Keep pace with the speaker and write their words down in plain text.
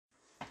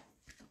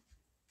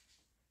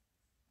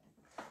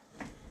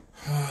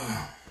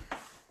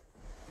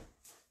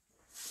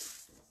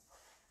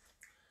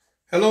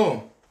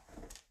Hello,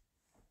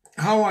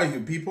 how are you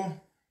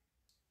people?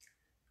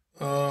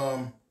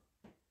 I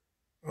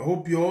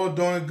hope you're all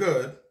doing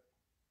good.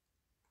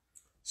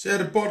 Share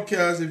the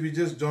podcast if you're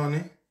just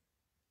joining.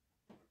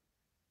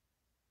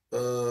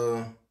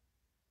 Uh,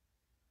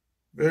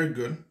 Very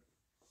good.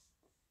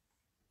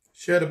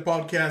 Share the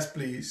podcast,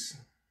 please.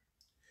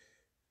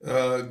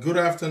 Good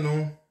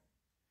afternoon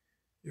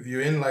if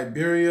you're in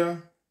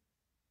Liberia.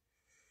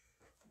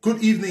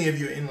 Good evening if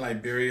you're in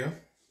Liberia.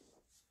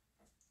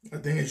 I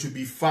think it should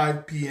be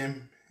 5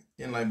 p.m.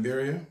 in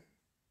Liberia.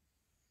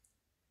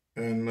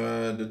 And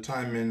the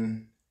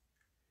timing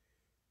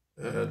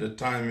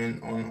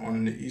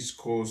on the East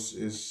Coast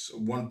is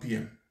 1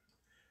 p.m.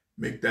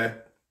 Make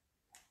that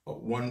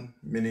 1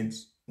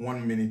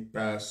 minute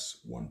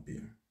past 1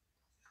 p.m.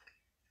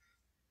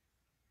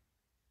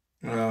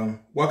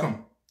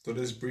 Welcome to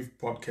this brief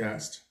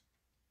podcast.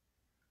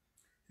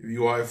 If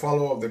you are a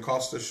follower of the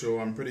Costa show,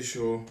 I'm pretty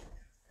sure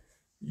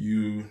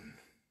you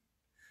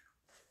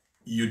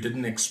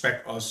didn't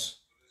expect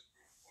us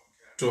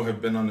to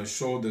have been on the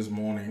show this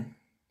morning,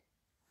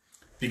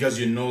 because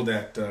you know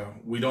that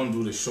we don't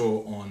do the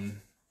show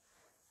on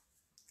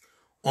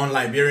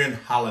Liberian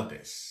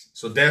holidays.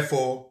 So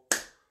therefore,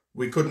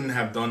 we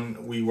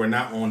were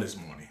not on this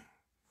morning.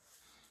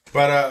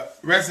 But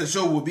rest of the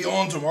show will be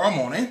on tomorrow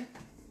morning,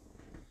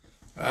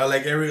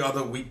 like every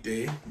other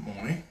weekday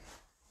morning,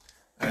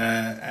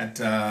 at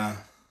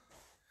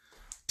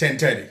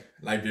 10:30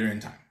 Liberian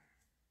time.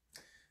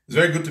 It's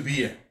very good to be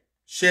here.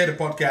 Share the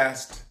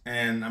podcast,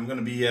 and I'm going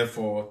to be here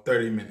for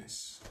 30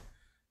 minutes.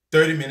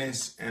 30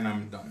 minutes, and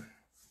I'm done.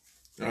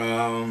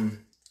 I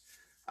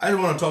just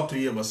want to talk to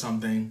you about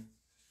something.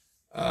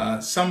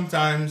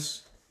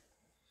 Sometimes,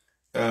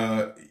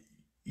 I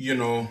don't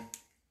know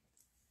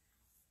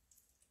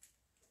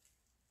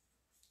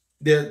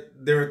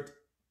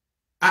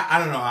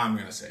how I'm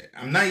going to say it.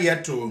 I'm not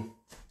yet to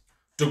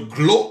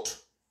gloat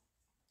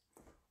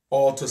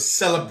or to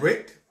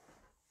celebrate,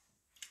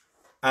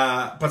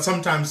 but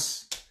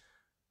sometimes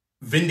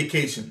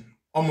vindication,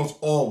 almost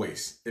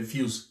always, it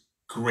feels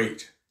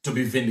great to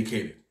be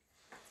vindicated.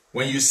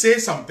 When you say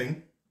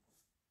something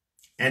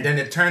and then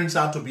it turns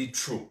out to be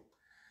true,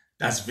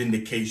 that's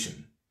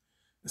vindication.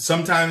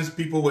 Sometimes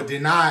people will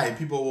deny,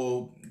 people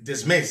will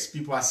dismiss,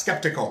 people are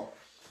skeptical,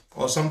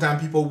 or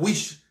sometimes people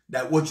wish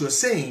that what you're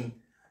saying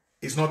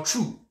is not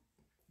true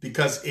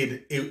because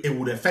it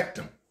would affect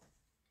them.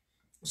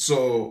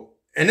 So,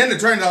 and then it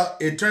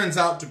turns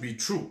out to be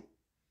true.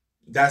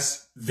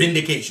 That's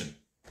vindication.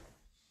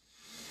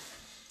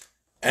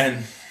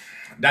 And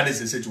that is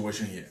the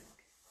situation here.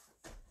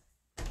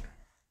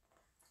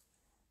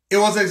 It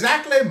was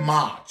exactly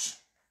March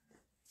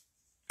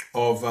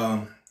of,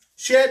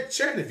 share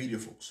the video,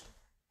 folks.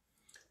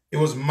 It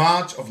was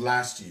March of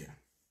last year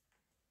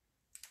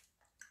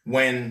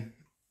when,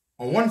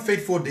 on one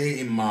fateful day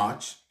in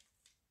March,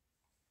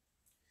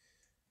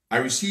 I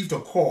received a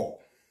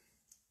call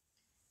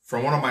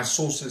from one of my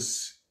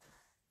sources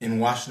in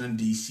Washington,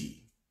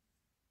 D.C.,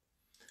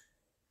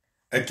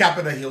 a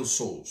Capitol Hill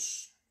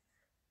source,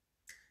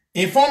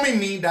 informing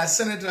me that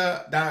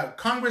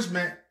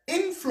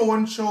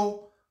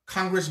influential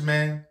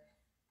Congressman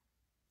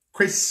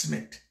Chris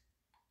Smith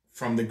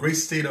from the great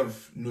state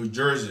of New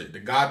Jersey, the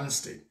Garden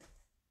State,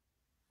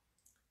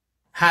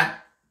 had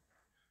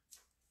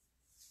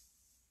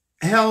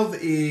held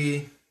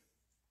a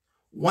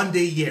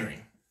one-day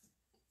hearing.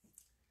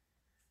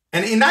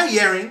 And in that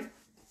hearing,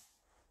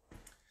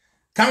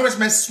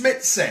 Congressman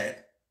Smith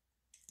said,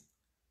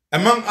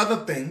 among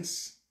other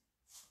things,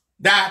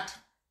 that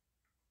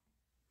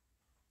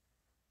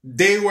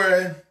they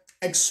were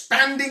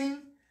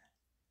expanding.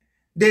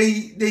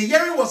 The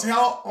hearing was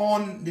held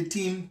on the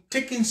team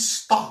taking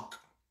stock.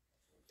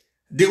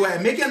 They were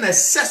making an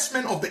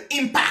assessment of the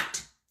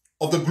impact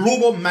of the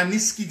global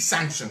Magnitsky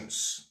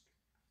sanctions.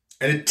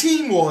 And the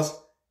team was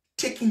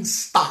taking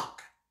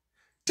stock.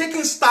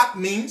 Taking stock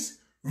means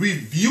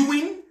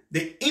reviewing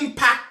the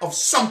impact of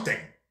something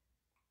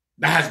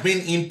that has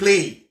been in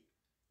play.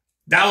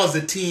 That was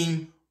the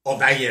team of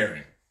that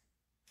hearing.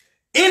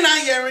 In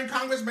that hearing,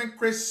 Congressman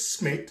Chris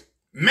Smith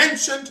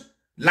mentioned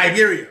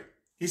Liberia.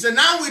 He said,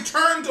 now we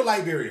turn to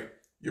Liberia.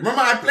 You remember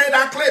I played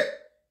that clip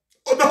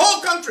of the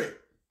whole country.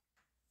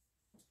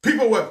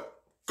 People were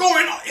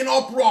going in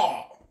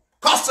uproar.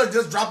 Costa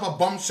just dropped a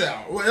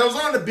bombshell. It was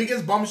one of the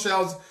biggest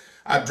bombshells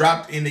I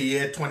dropped in the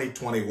year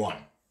 2021.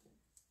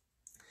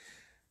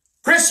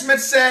 Chris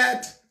Smith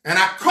said, and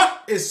I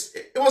cut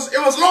it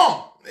was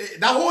long.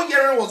 That whole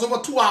hearing was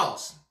over 2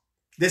 hours.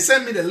 They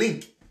sent me the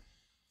link.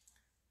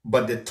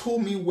 But they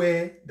told me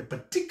where the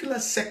particular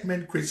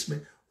segment Chris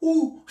Smith, how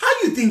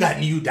do you think I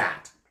knew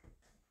that?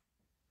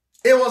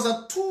 It was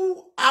a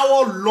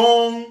 2-hour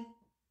long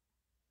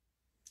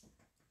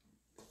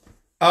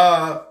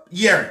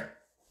hearing.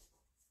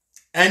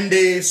 And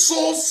the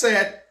source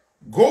said,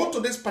 go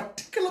to this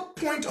particular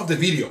point of the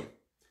video.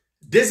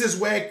 This is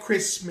where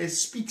Chris Smith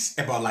speaks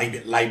about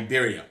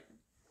Liberia.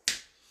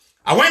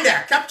 I went there,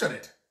 I captured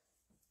it.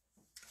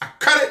 I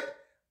cut it,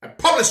 I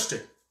published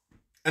it.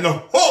 And the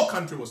whole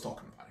country was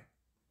talking about it.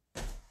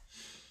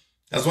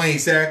 That's when he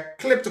said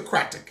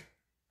kleptocratic.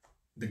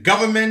 The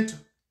government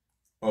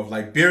of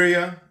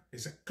Liberia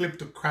is a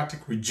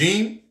kleptocratic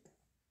regime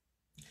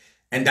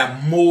and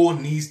that more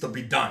needs to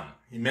be done.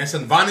 He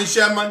mentioned Vonnie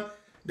Sherman,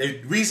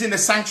 the reason they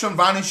sanctioned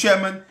Vonnie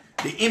Sherman,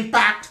 the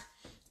impact,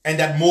 and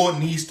that more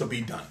needs to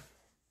be done.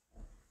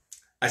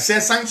 I said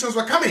sanctions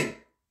were coming.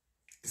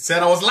 They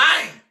said I was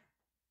lying.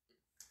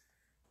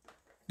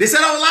 They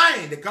said I was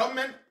lying. The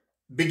government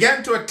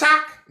began to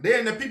attack. They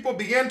and the people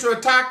began to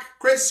attack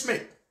Chris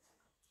Smith.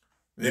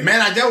 The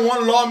man I just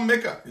one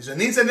lawmaker. He's an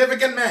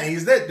insignificant man.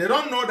 He's dead. They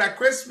don't know that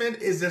Chris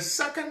Smith is the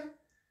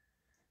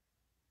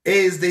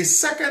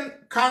second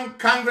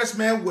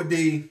congressman with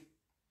the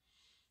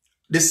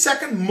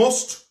second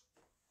most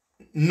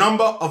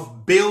number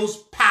of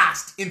bills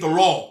passed into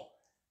law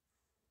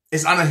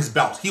is under his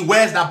belt. He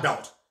wears that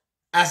belt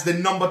as the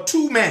number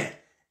 2 man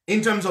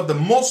in terms of the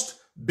most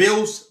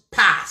bills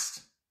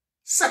passed.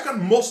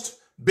 Second most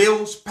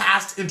bills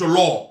passed into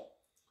law.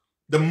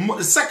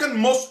 The second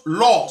most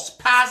laws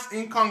passed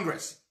in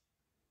Congress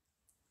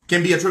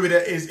can be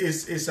attributed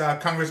is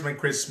Congressman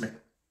Chris Smith.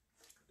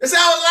 They say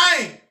I was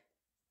lying.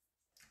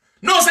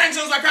 No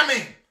sanctions are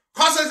coming.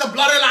 Costa is a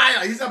bloody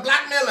liar. He's a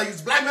blackmailer.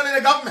 He's blackmailing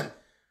the government.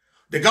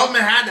 The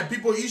government had the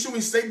people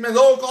issuing statements,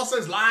 oh, Costa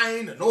is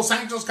lying, and no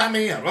sanctions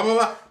coming, and blah, blah,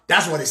 blah.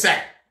 That's what they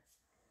said.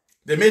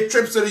 They made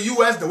trips to the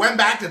U.S. They went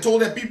back. They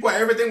told their people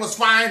everything was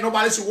fine.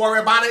 Nobody should worry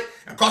about it.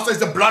 And Costa is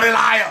the bloody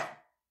liar.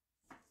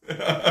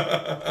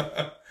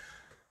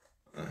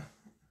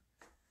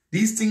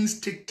 These things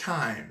take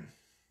time.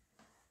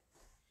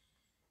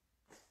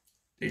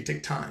 They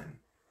take time.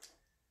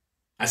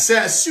 I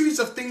said a series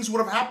of things would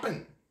have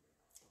happened.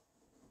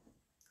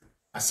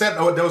 I said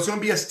there was going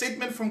to be a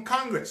statement from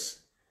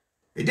Congress.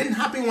 It didn't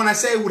happen when I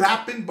said it would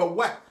happen, but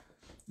what?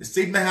 The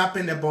statement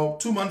happened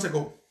about 2 months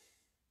ago.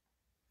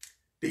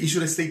 They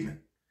issued a statement.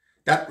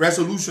 That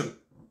resolution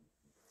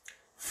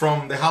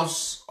from the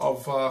House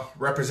of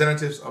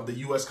Representatives of the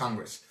U.S.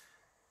 Congress.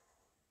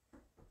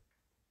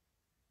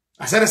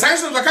 I said the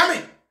sanctions are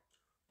coming.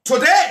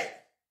 Today,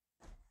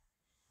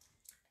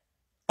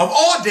 of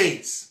all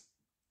days,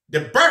 the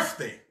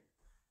birthday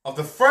of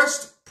the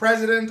first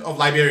president of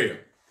Liberia,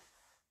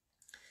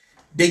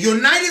 the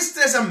United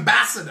States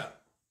ambassador,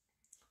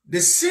 the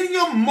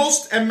senior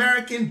most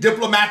American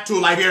diplomat to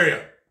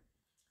Liberia,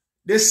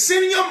 the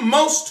senior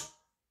most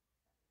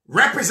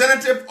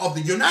representative of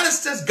the United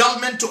States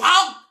government to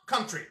our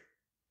country,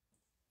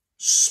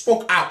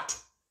 spoke out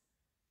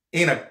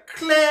in a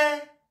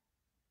clear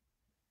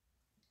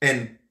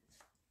and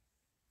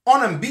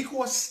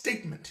unambiguous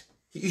statement.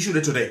 He issued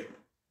it today.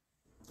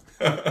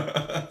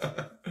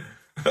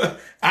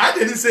 I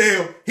didn't say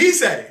it. He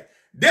said it.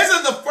 This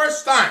is the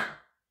first time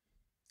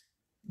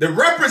the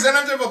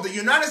representative of the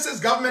United States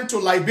government to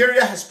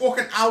Liberia has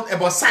spoken out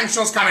about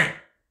sanctions coming.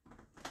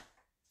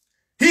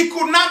 He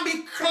could not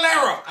be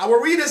clearer. I will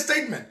read his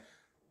statement.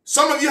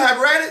 Some of you have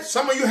read it.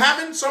 Some of you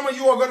haven't. Some of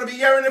you are going to be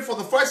hearing it for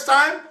the first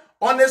time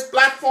on this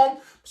platform.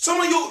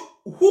 Some of you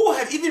who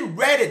have even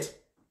read it.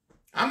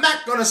 I'm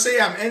not going to say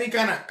I'm any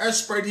kind of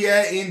expert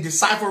here in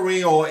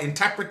deciphering or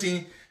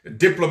interpreting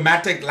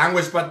diplomatic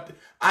language, but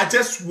I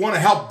just want to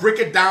help break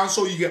it down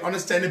so you can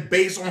understand it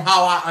based on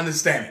how I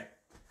understand it.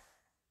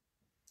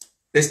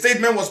 The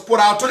statement was put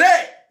out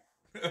today.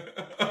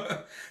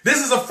 This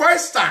is the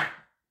first time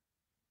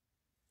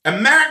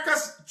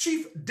America's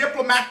chief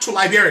diplomat to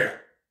Liberia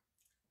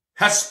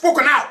has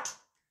spoken out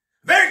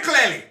very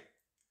clearly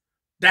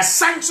that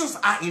sanctions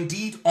are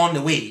indeed on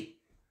the way.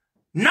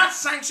 Not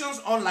sanctions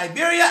on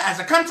Liberia as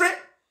a country,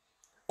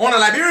 on the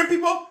Liberian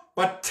people,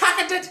 but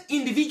targeted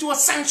individual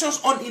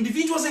sanctions on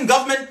individuals in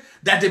government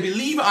that they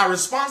believe are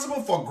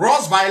responsible for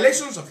gross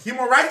violations of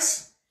human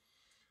rights,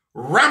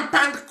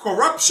 rampant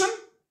corruption,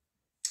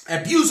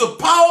 abuse of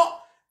power,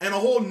 and a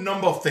whole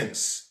number of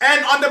things,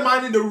 and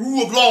undermining the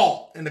rule of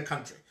law in the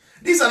country.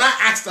 These are not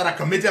acts that are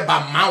committed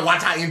by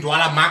Manwata in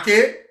Douala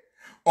Make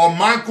or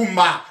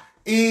Mankumba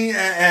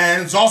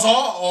in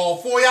Zozo or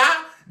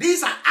Foya.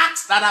 These are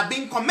acts that are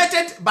being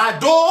committed by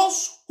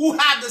those who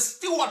have the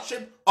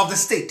stewardship of the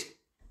state.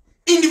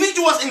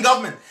 Individuals in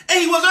government.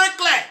 And he was very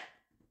clear.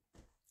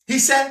 He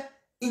said,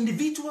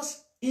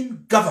 individuals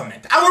in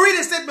government. I will read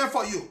a statement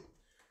for you.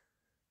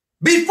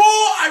 Before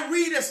I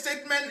read a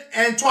statement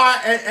and try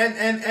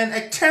and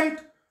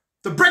attempt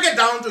to break it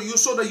down to you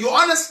so that you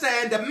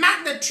understand the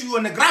magnitude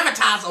and the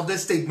gravitas of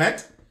this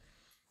statement,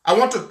 I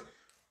want to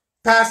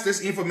pass this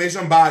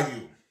information by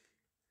you.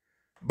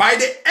 By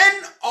the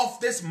end of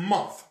this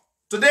month,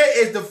 today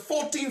is the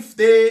 14th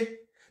day,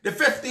 the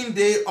 15th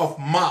day of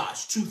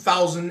March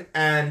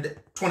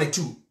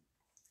 2022.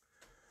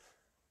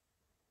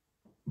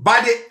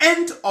 By the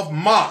end of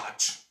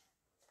March,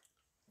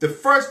 the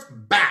first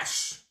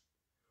batch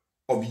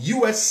of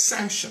U.S.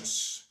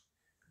 sanctions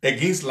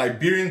against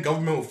Liberian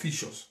government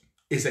officials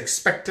is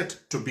expected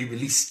to be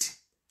released.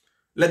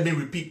 Let me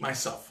repeat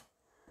myself.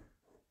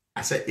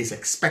 I said it's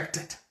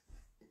expected.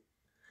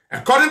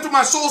 According to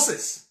my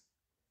sources,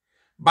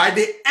 by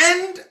the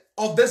end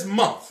of this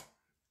month,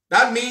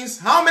 that means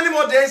how many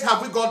more days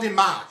have we got in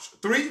March?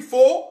 3,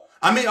 4?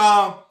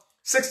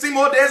 16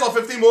 more days or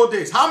 15 more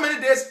days. How many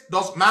days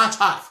does March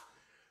have?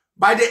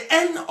 By the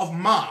end of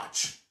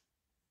March,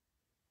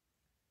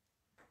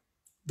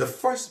 the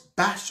first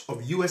batch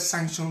of U.S.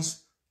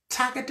 sanctions,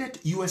 targeted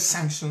U.S.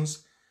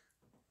 sanctions,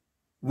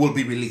 will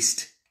be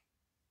released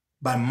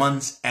by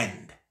month's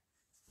end.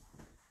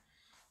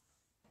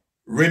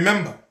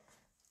 Remember,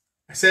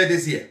 I said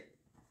this here.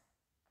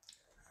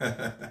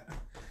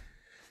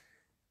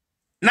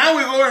 Now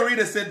we go and read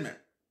a statement.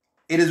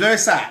 It is very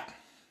sad.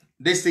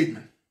 This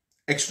statement.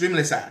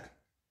 Extremely sad.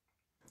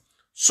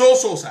 So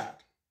sad.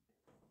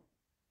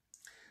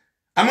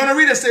 I'm going to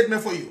read a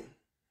statement for you.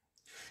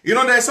 You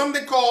know, there's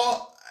something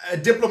called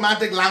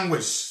diplomatic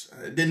language.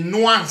 The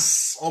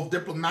nuance of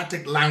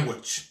diplomatic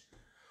language.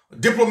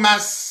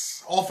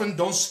 Diplomats often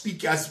don't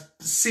speak as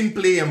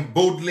simply and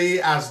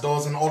boldly as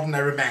does an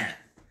ordinary man.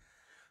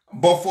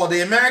 But for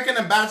the American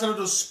ambassador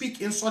to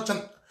speak in such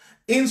an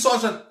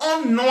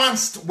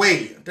unnuanced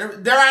way,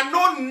 there are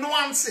no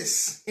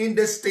nuances in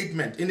this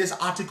statement, in this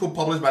article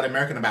published by the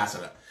American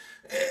ambassador.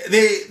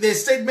 The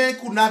statement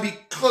could not be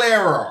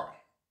clearer.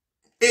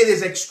 It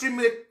is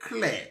extremely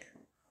clear.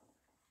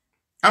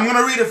 I'm going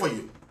to read it for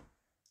you.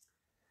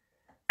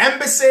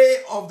 Embassy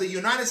of the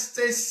United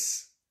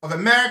States of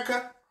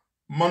America,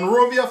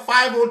 Monrovia,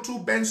 502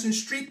 Benson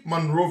Street,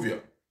 Monrovia,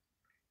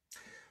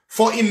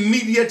 for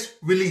immediate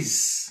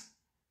release.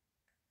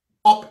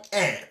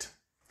 Op-ed.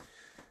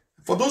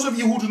 For those of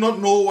you who do not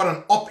know what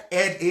an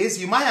op-ed is,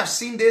 you might have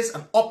seen this,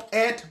 an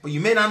op-ed, but you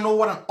may not know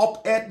what an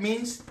op-ed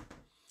means.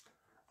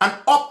 An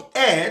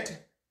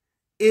op-ed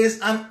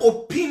is an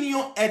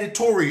opinion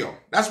editorial.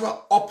 That's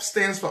what op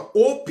stands for.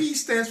 OP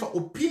stands for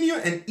opinion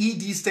and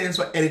ED stands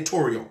for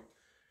editorial.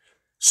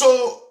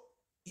 So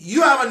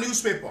you have a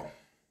newspaper.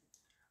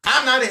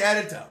 I'm not the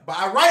editor, but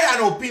I write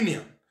an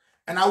opinion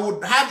and I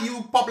would have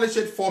you publish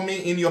it for me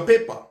in your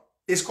paper.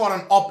 It's called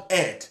an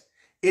op-ed.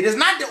 It is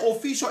not the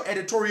official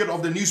editorial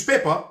of the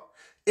newspaper.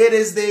 It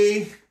is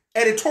the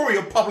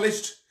editorial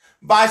published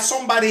by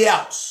somebody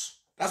else.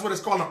 That's what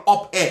it's called, an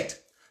op-ed.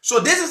 So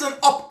this is an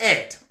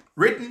op-ed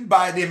written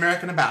by the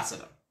American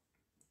ambassador.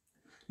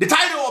 The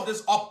title of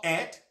this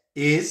op-ed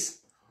is,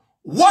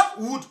 What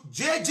Would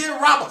J.J.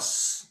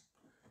 Roberts?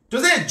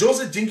 Today is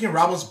Joseph Jenkins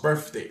Roberts'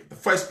 birthday, the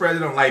first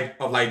president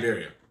of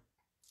Liberia.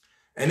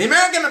 And the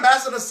American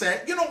ambassador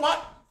said, you know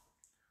what?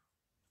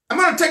 I'm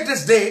going to take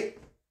this day.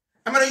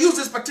 I'm going to use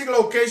this particular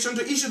occasion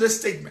to issue this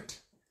statement.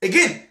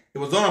 Again, it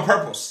was done on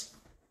purpose.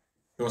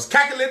 It was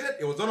calculated.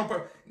 It was done on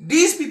purpose.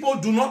 These people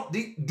do not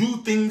do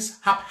things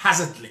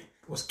haphazardly.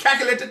 It was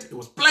calculated. It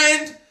was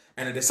planned.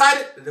 And they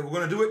decided that they were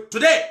going to do it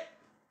today.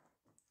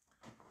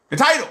 The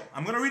title.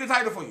 I'm going to read the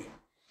title for you.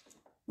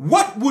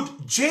 What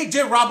would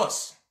J.J.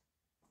 Roberts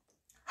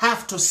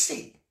have to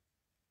say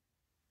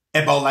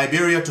about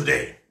Liberia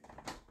today?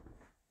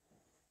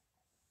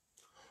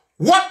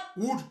 What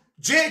would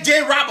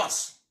J.J.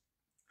 Roberts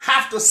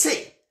have to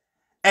say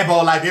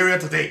about Liberia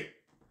today?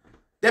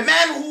 The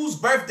man whose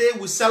birthday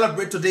we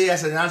celebrate today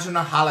as a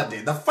national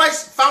holiday, the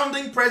first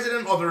founding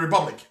president of the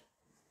Republic.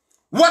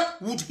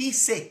 What would he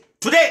say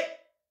today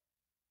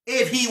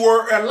if he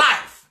were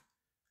alive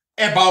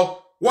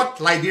about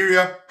what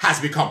Liberia has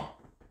become?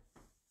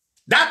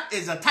 That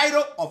is the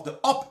title of the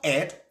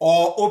op-ed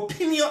or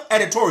opinion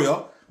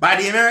editorial by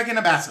the American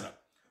ambassador.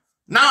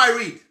 Now I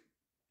read.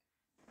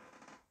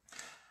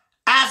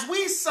 As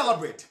we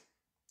celebrate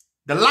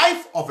the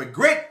life of a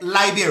great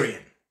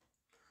Liberian,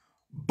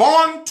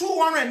 born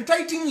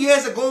 213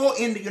 years ago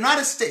in the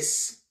United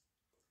States,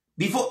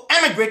 before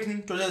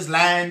emigrating to this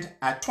land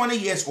at 20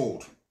 years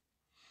old,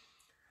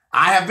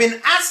 I have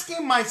been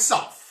asking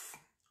myself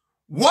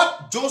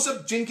what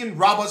Joseph Jenkins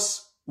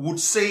Roberts would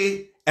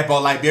say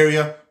about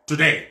Liberia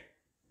today.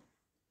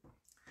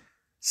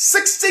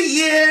 60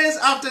 years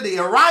after the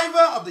arrival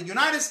of the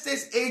United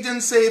States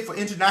Agency for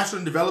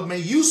International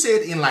Development,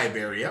 USAID, in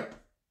Liberia,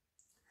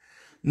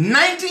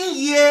 19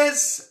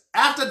 years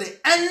after the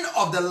end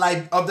of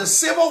the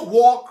Civil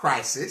War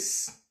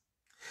crisis,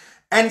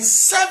 and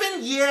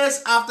 7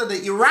 years after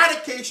the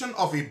eradication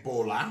of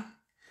Ebola,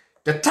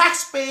 the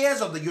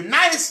taxpayers of the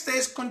United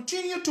States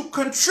continue to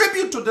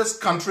contribute to this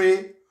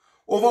country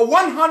over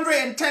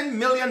 $110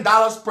 million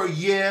per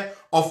year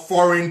of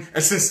foreign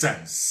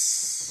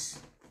assistance.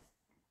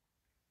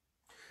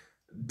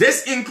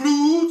 This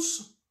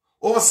includes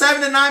over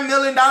 $79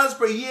 million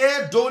per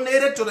year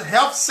donated to the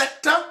health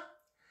sector.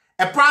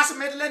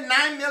 Approximately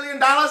 $9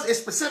 million is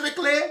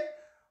specifically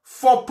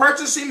for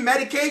purchasing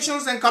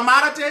medications and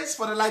commodities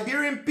for the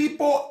Liberian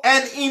people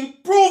and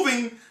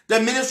improving the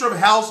Ministry of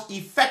Health's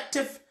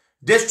effective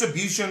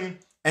distribution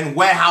and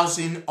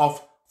warehousing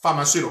of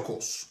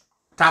pharmaceuticals,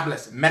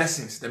 tablets,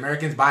 medicines the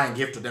Americans buy and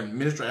give to them,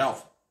 Ministry of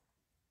Health.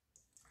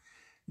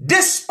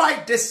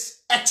 Despite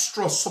this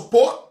extra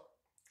support,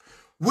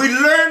 we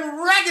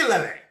learn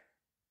regularly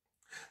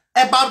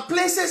about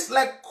places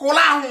like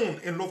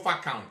Kolahun in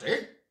Lofa County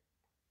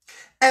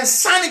and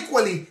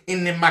Saniqually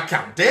in Nimba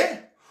County,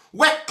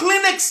 where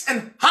clinics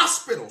and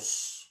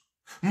hospitals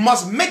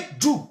must make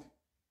do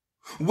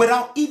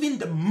without even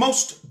the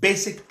most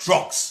basic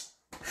drugs.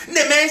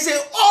 The man say,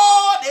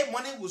 all that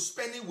money we're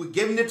spending, we're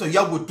giving it to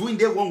you, we're doing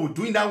that one, we're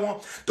doing that one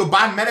to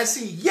buy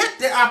medicine. Yet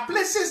there are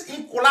places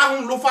in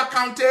Kolahun, Lofa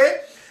County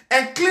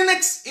and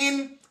clinics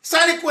in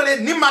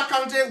Sanikwele, Nima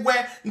County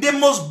where the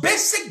most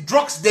basic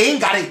drugs, they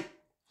ain't got it.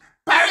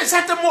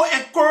 Paracetamol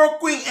and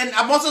chloroquine and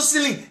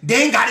amoxicillin,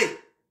 they ain't got it.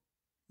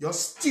 You're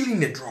stealing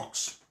the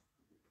drugs.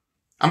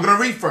 I'm going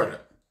to read further.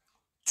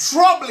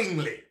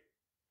 Troublingly,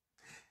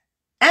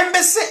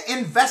 embassy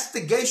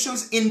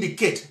investigations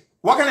indicate.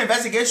 What kind of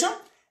investigation?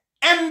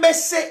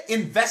 Embassy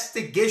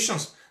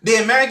investigations. The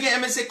American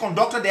embassy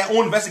conducted their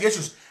own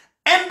investigations.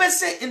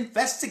 Embassy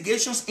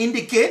investigations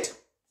indicate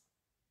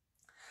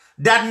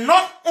that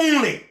not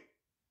only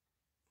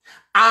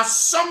are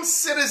some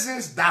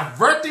citizens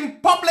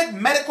diverting public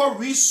medical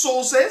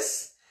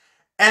resources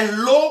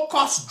and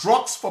low-cost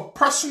drugs for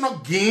personal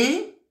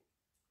gain,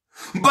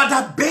 but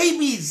that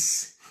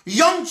babies,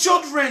 young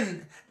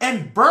children,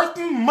 and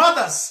birthing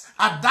mothers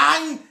are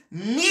dying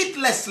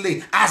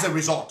needlessly as a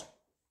result.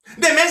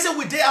 The man said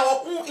we did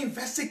our own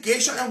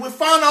investigation and we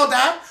found out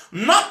that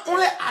not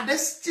only are they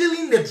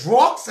stealing the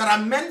drugs that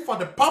are meant for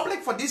the public,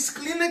 for these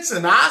clinics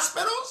and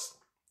hospitals,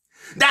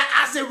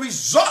 that as a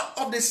result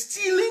of the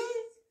stealing,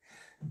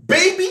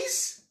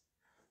 babies,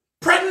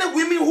 pregnant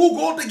women who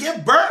go to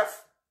give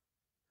birth,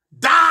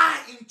 die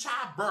in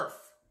childbirth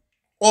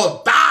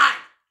or die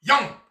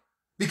young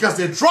because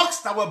the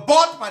drugs that were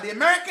bought by the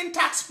American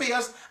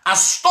taxpayers are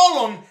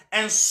stolen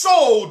and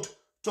sold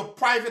to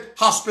private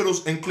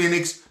hospitals and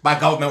clinics by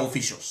government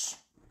officials.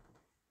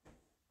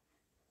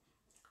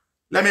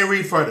 Let me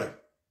read further.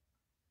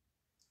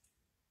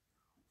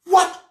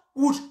 What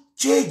would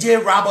J.J.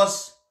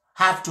 Roberts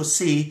have to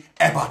say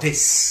about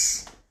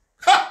this?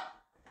 Ha!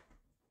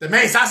 The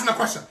man is asking a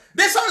question.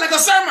 This sounds like a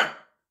sermon.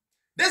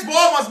 This boy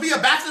must be a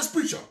Baptist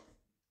preacher.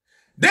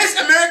 This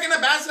American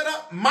ambassador,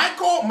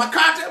 Michael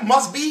McCarthy,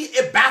 must be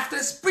a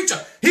Baptist preacher.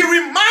 He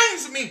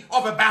reminds me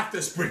of a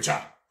Baptist preacher.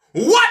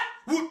 What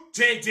would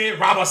J.J.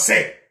 Roberts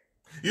say?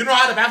 You know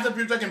how the Baptist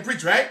preacher can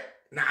preach, right?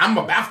 Now, I'm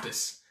a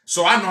Baptist,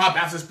 so I know how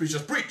Baptist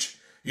preachers preach,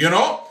 you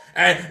know?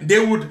 And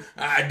they would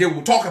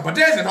talk about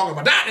this and talk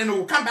about that, and they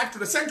will come back to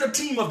the central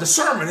theme of the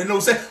sermon, and they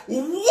will say,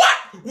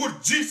 what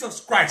would Jesus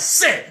Christ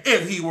say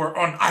if he were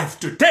on earth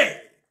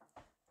today?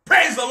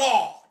 Praise the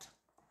Lord.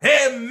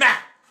 Amen.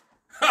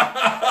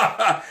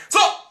 So,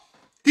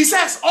 he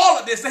says all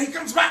of this, then he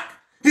comes back.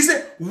 He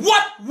said,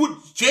 what would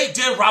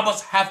J.J.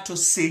 Roberts have to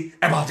say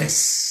about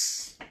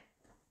this?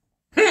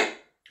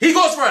 He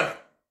goes further.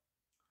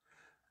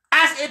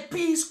 As a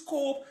Peace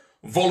Corps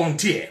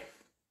volunteer,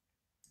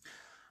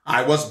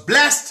 I was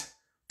blessed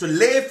to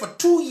live for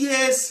 2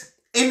 years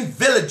in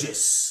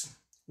villages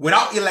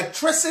without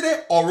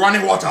electricity or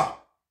running water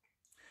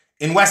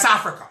in West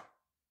Africa.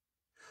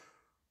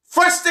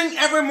 First thing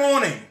every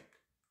morning,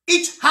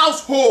 each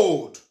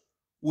household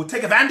would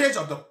take advantage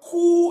of the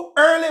cool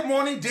early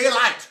morning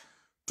daylight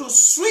to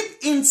sweep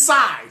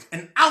inside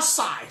and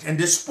outside and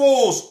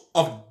dispose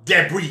of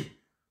debris.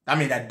 I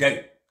mean that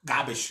dirt,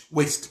 garbage,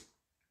 waste.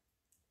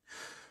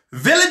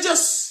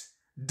 Villagers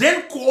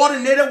then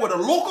coordinated with the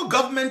local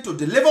government to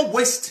deliver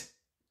waste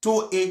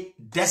to a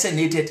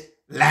designated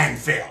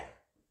landfill.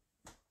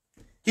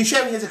 He's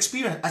sharing his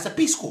experience as a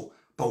Peace Corps,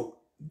 but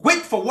wait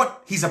for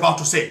what he's about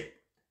to say.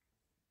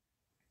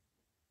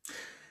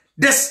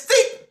 The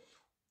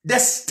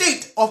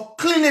state of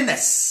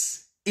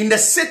cleanliness in the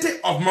city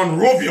of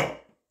Monrovia.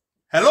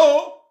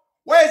 Hello?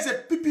 Where is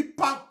the Pipi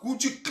Park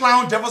Gucci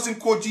clown Jefferson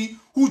Koji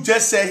who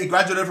just said he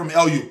graduated from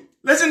LU?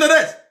 Listen to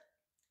this.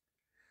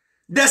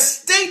 The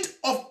state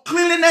of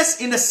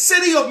cleanliness in the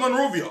city of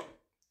Monrovia,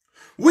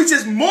 which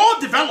is more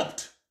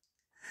developed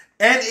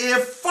and a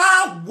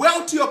far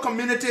wealthier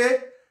community,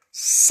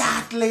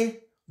 sadly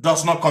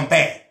does not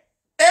compare.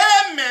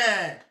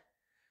 Amen.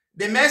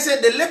 The man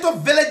said the little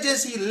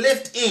villages he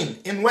lived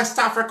in West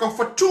Africa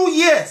for 2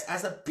 years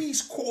as a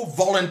Peace Corps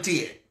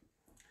volunteer.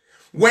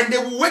 When they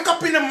would wake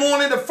up in the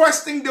morning, the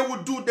first thing they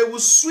would do, they would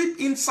sweep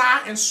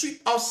inside and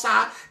sweep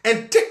outside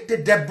and take the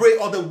debris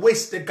or the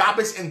waste, the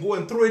garbage, and go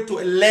and throw it to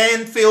a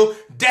landfill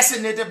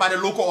designated by the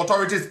local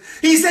authorities.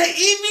 He said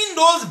even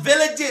those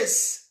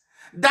villages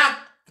that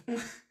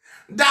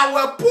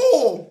were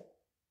poor,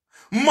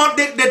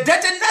 the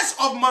dirtiness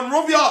of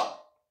Monrovia,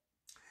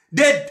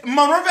 the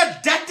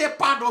Monrovia dirty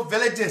part of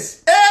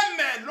villages.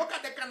 Amen. Look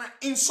at the kind of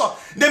insult.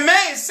 The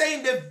man is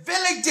saying the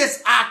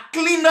villages are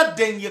cleaner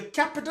than your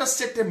capital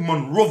city,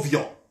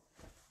 Monrovia.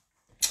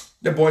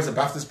 The boy is a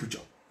Baptist preacher.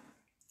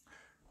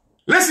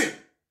 Listen,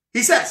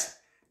 he says,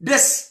 the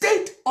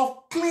state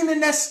of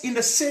cleanliness in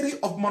the city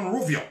of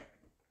Monrovia,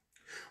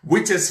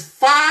 which is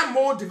far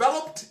more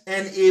developed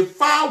and a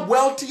far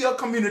wealthier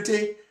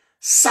community,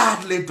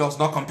 sadly does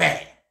not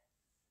compare.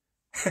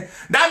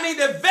 That means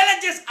the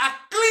villages are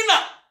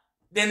cleaner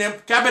than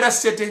the capital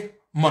city,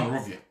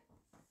 Monrovia.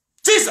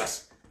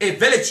 Jesus, a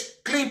village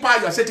clean part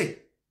of your city,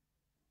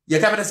 your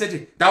capital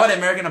city. That's what the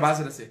American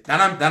ambassador said.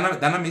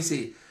 That me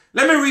say.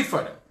 Let me read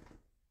further.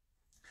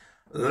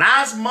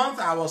 Last month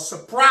I was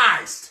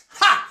surprised.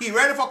 Ha! He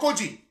read it for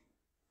Koji.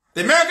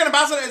 The American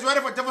ambassador is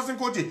ready for Jefferson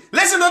Koji.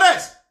 Listen to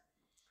this.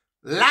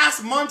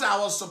 Last month, I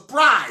was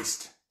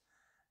surprised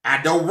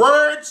at the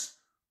words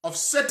of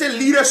certain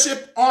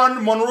leadership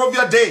on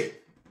Monrovia Day.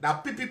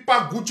 That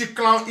Pipipa Gucci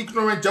clown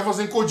ignorant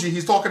Jefferson Koji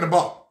he's talking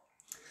about.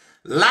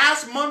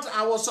 Last month,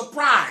 I was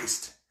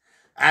surprised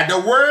at the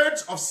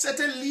words of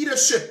certain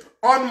leadership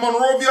on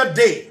Monrovia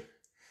Day.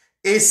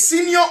 A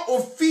senior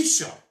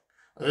official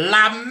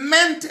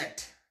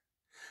lamented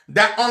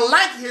that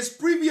unlike his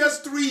previous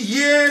 3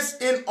 years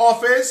in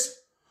office,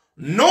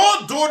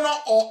 no donor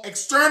or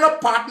external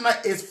partner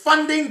is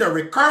funding the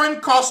recurring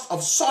cost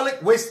of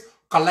solid waste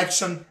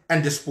collection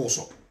and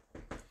disposal.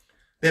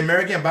 The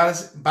American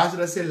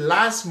ambassador said,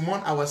 last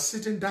month I was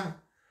sitting down.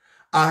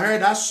 I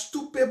heard that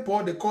stupid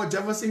boy they call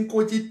Jefferson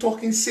Koji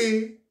talking,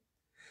 say,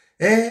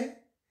 the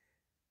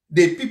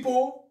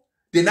people,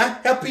 they're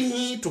not helping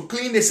him to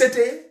clean the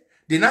city.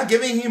 They're not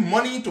giving him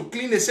money to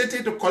clean the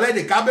city, to collect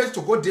the garbage,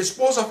 to go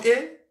dispose of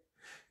it.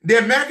 The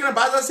American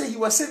ambassador said he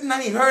was sitting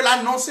there, he heard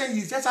that nonsense.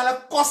 He's just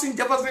like cursing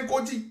Jefferson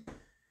Koji.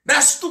 That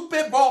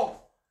stupid boy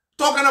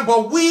talking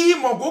about we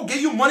must go give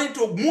you money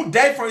to move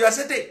dead from your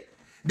city.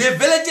 The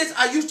villages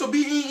I used to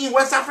be in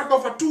West Africa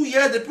for 2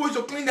 years, the people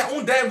to clean their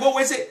own dead and go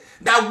with it.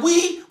 That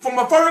we from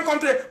a foreign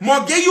country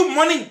must give you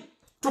money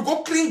to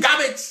go clean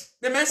garbage.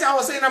 The man said I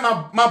was saying that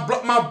my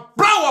blood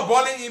was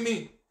boiling in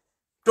me.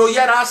 To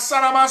hear that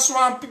Sanama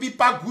Swan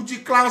Pipipa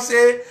Gucci clown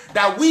say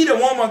that we the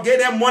one must get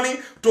them money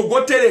to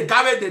go take the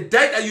garbage, the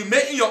dirt that you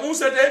make in your own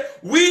city.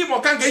 We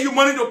can't get you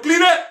money to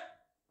clean it.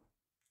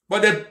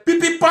 But the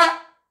Pipipa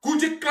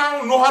Gucci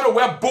clown know how to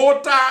wear bow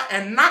tie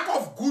and knock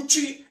off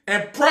Gucci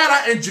and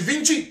Prada and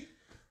Givenchy.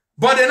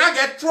 But they not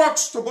get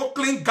trucks to go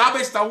clean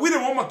garbage that we the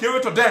one must give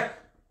it to them.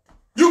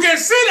 You can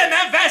see the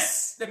man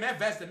vest.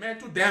 The man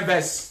too damn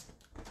vest.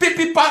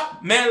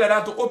 Pipipa man like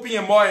that to open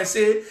your mouth and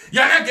say,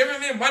 you're not giving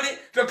me money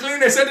to clean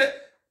the city.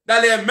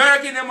 That the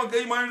American never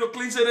give you money to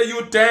clean city,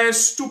 you damn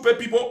stupid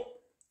people.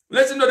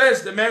 Listen to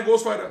this. The man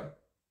goes further.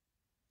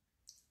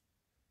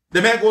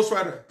 The man goes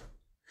further.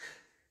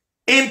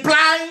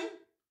 Implying,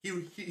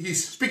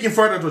 he's speaking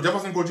further to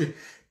Jefferson Koji,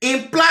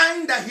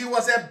 implying that he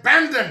was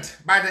abandoned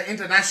by the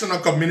international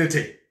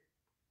community.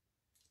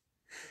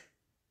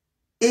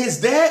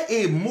 Is there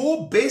a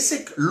more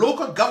basic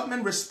local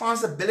government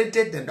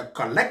responsibility than the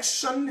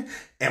collection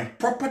and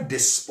proper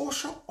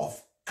disposal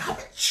of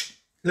garbage?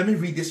 Let me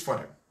read this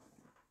further.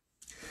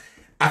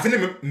 I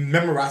finished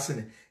memorizing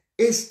it.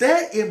 Is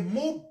there a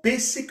more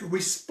basic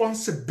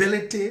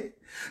responsibility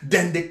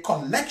than the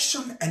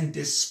collection and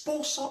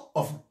disposal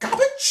of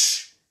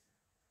garbage?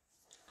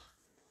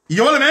 You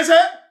know what the man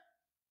said?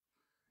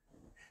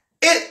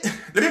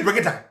 Let me break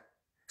it down.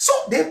 So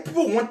then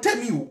people won't tell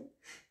me,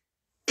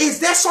 is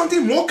there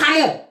something more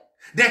common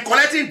than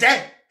collecting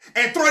dirt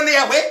and throwing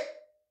it away?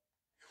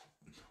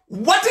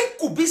 What it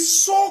could be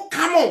so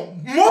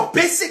common, more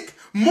basic,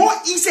 more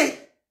easy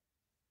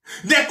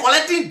than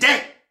collecting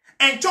dirt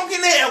and chunking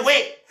it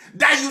away,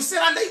 that you sit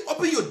and you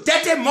open your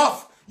dirty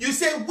mouth. You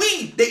say,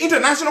 we, the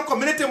international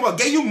community, will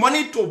give you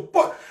money to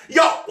put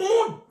your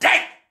own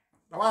dirt.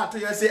 Now I tell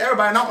you, I say,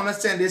 everybody not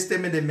understand this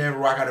statement, they man,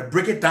 I gotta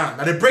break it down.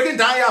 Now they breaking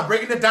down, yeah,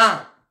 breaking it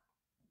down.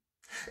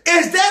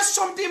 Is there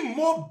something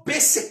more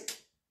basic?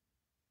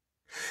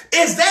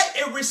 Is there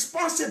a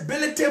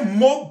responsibility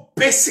more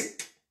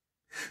basic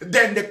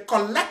than the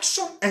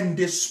collection and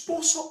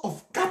disposal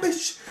of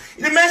garbage?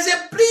 The man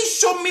said, please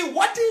show me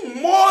what is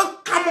more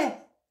common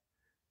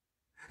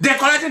than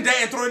collecting dirt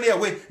and throwing it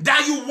away,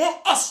 that you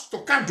want us to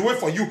come do it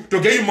for you,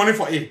 to get you money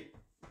for it.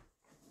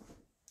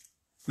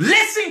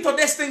 Listen to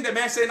this thing the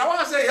man said. Now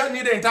I say, y'all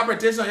need an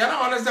interpretation. Y'all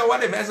don't understand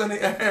what the man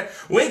said.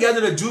 When you get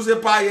to the juicy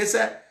part, he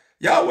said,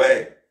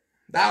 Yahweh,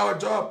 that's our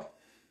job.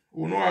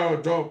 We know our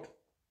job.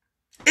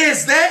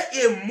 Is there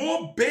a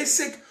more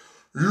basic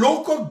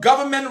local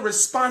government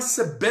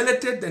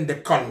responsibility than the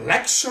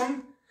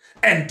collection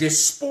and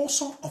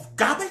disposal of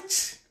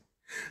garbage?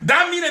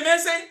 That means the man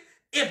say,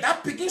 if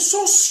that pig is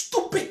so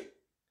stupid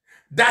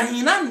that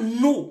he not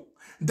know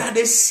that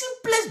the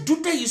simplest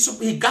duty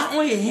he got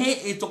on his hand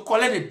is to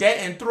collect the dirt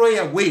and throw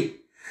it away,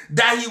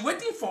 that he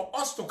waiting for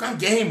us to come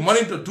get him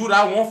money to do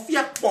that one,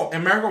 fiat for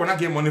America will not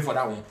get money for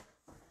that one.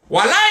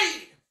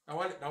 Walai!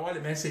 That's what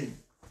the man saying.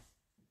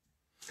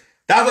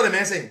 That's what the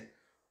man saying.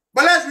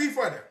 But let's read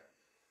further.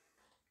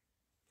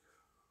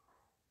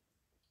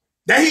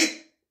 Then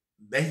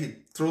he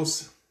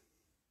throws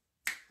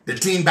the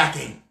team back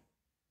in.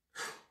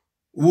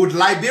 Would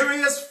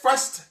Liberia's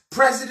first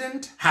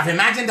president have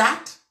imagined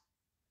that?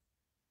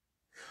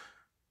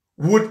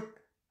 Would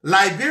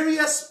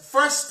Liberia's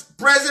first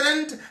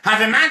president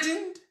have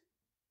imagined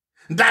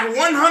that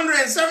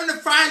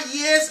 175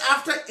 years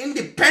after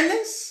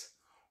independence,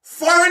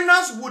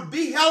 foreigners would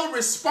be held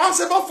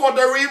responsible for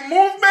the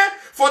removal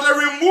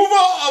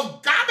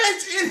of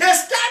garbage in his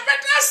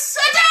capital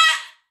city?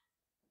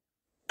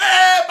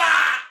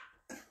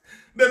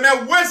 The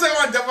man was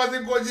on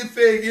Jefferson Koji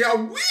fake.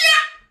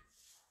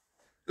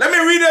 Let me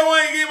read that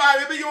one again,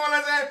 maybe you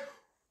want to say,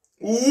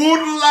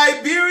 would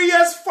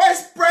Liberia's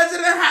first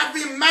president have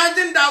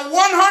imagined that that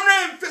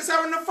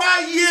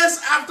 175 years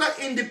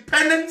after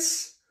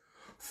independence,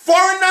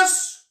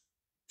 foreigners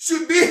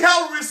should be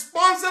held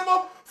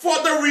responsible for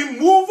the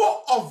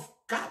removal of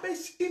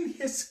garbage in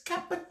his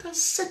capital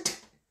city.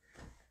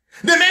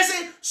 The man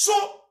say, so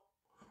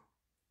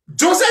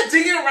Joseph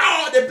digging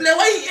around the play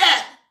where he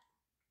at?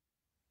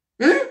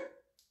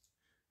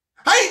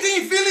 How you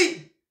think he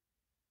feeling?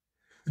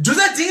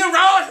 Joseph digging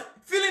around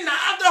feeling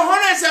that after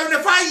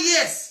 175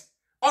 years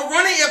of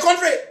running a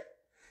country,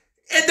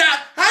 and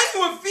that how you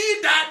will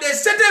feel that the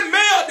city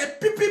mayor, the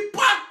PP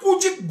Park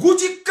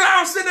Gucci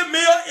clown city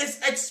mayor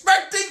is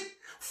expecting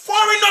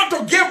foreigner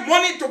to give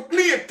money to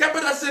clean a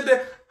capital city.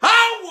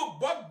 How will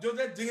Bob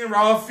Joseph digging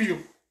around feel?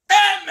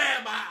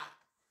 Amen.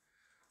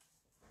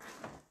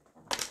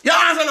 You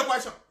answer the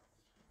question.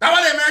 That's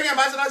what the American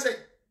ambassador said.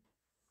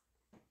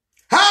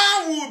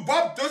 How would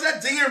Bob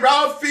Joseph digging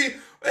around feel?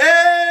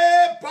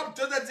 Hey, Bob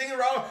Joseph digging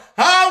around.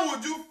 How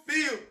would you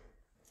feel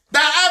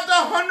that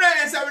after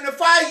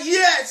 175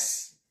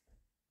 years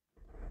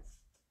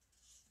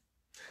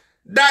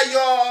that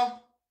your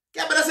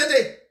capital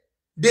city,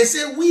 they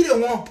say we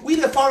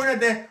the foreigner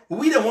there,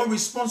 we the one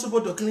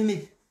responsible to clean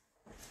it?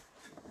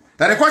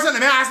 That's the question the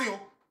man asking you.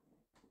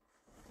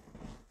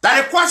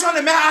 That's the question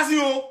the man asking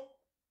you.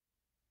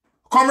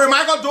 Comrade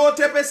Michael Doe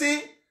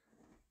Tepesi.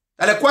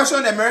 That's the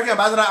question the American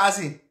ambassador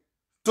asking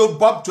to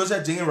Bob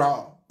Joseph Jingin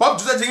Rao. Bob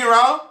Joseph Jingin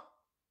Rao,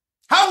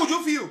 how would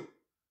you feel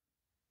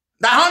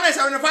that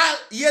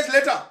 175 years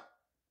later,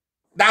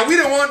 that we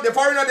the one, the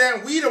foreigner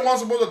there, we the one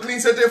supposed to clean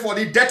city for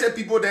the dirty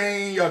people there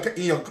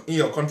in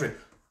your country?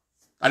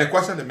 And the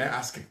question the man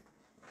asking.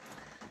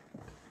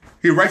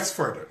 He writes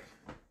further.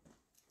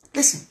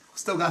 Listen,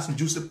 still got some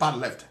juicy part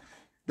left.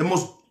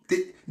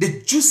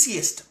 The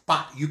juiciest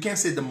part, you can't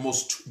say the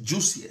most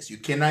juiciest. You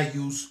cannot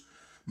use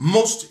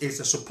most is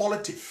a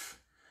superlative.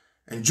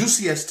 And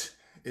juiciest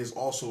is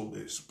also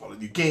a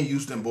superlative. You can't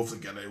use them both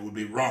together. It would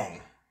be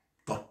wrong.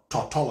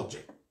 Tautology.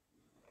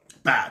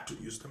 Bad to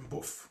use them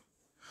both.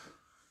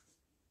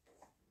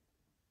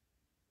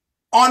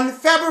 On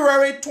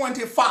February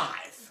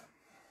 25,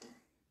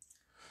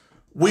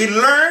 we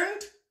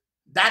learned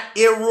that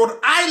a Rhode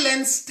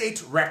Island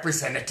state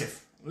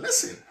representative,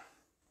 listen,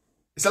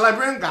 it's a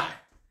Liberian guy,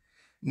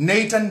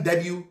 Nathan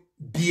W.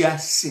 Bia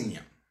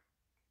Sr.,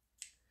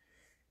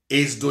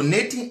 is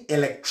donating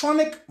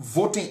electronic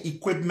voting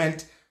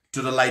equipment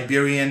to the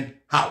Liberian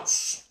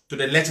House, to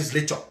the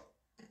legislature.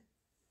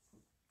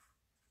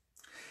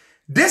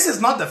 This is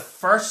not the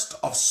first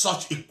of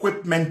such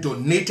equipment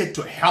donated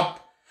to help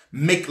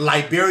make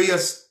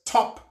Liberia's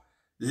top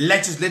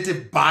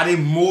legislative body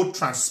more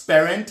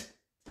transparent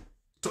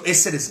to its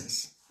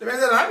citizens. The man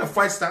said, I have a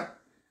fight stand.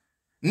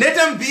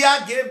 Nathan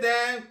Bia gave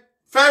them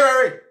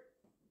February,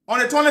 on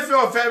the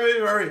 25th of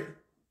February.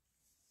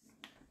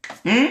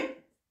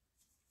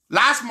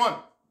 Last month,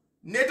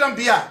 Nathan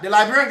Bia, the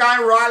Liberian guy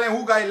in Rhode Island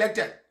who got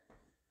elected.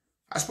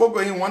 I spoke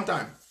with him one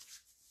time.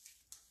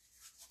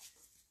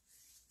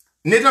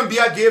 Nathan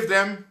Bia gave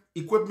them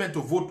equipment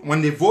to vote.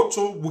 When they vote,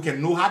 so we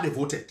can know how they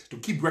voted, to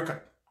keep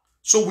record.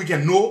 So we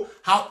can know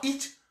how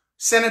each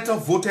senator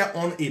voted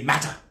on a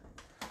matter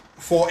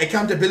for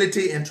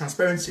accountability and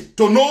transparency.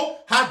 To know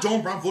how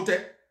John Brown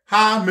voted,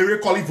 how Mary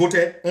Colley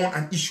voted on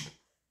an issue.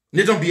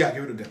 Nathan Bia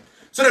gave it to them.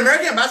 So the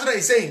American ambassador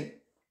is saying,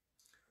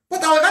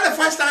 but that was not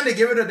the first time they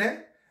gave it to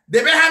them.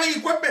 They've been having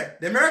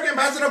equipment. The American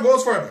ambassador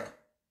goes further.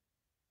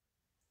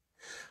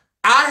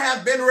 I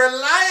have been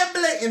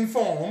reliably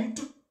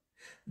informed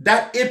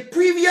that a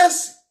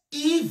previous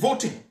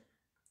e-voting,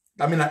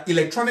 I mean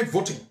electronic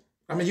voting,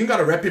 I mean you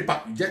got a rapid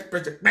pack, you just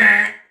press it,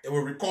 it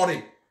will record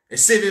it and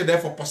save it there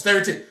for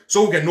posterity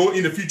so we can know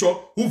in the future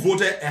who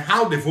voted and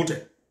how they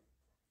voted.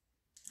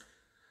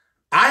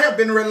 I have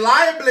been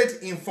reliably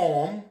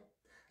informed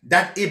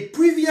that a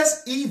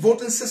previous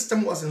e-voting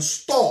system was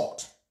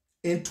installed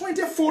in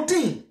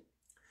 2014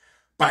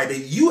 by the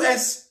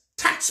U.S.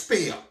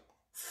 taxpayer,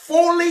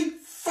 fully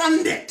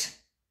funded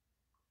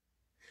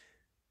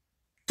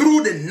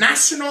through the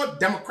National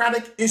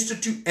Democratic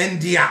Institute,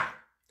 NDI,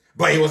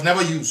 but it was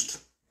never used.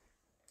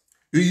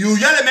 You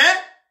hear the man?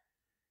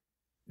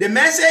 The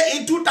man said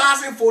in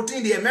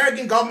 2014, the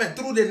American government,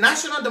 through the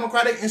National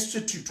Democratic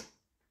Institute,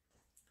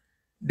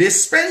 they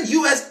spent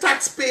U.S.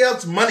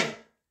 taxpayers' money.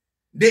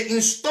 They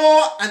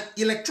install an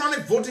electronic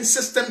voting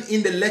system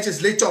in the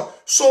legislature.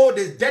 So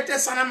the Dete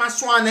Sanama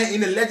Swane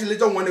in the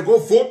legislature, when they go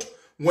vote,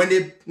 when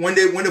they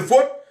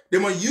vote, they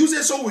must use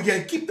it so we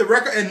can keep the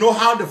record and know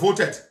how they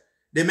voted.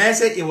 The man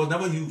said it was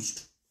never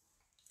used.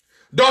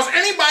 Is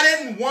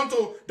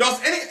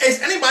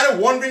anybody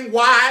wondering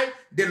why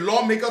the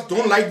lawmakers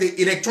don't like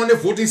the electronic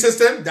voting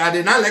system? That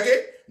they not like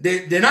it?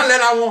 They not let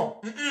that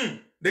one.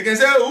 They can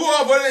say, who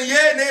are voting?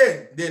 Yeah,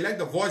 nay. They like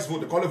the voice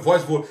vote. They call it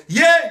voice vote.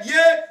 Yeah,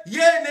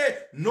 nay.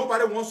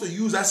 Nobody wants to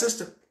use that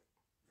system.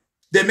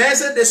 The man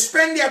said they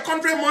spend their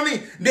country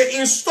money. They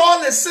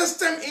install a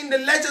system in the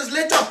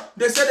legislature.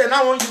 They said they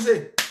not want to use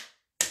it.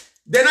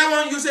 They not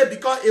want to use it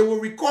because it will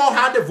record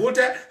how they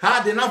voted,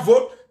 how they not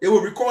vote. It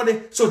will record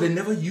it. So they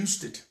never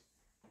used it.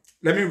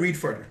 Let me read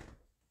further.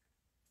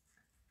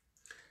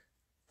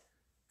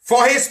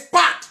 For his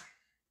part,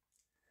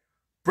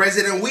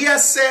 President Weah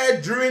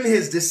said during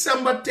his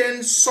December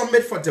 10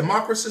 Summit for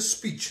Democracy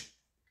speech,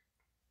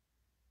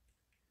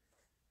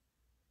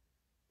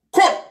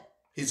 quote,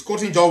 he's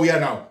quoting Joe Weah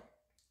now,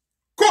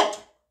 quote,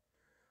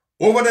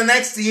 over the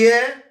next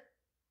year,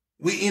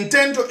 we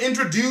intend to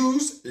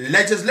introduce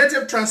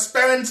legislative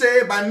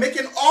transparency by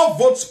making all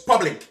votes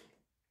public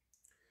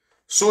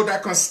so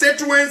that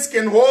constituents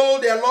can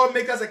hold their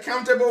lawmakers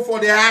accountable for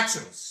their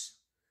actions,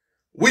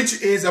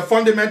 which is a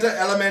fundamental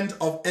element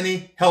of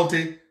any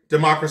healthy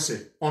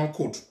democracy,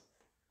 unquote.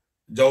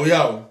 Joe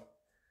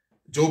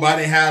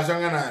Biden has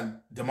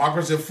a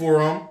democracy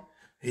forum.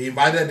 He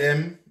invited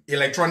them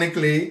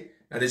electronically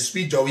at the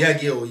speech Joe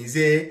gave. He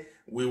said,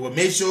 we will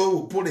make sure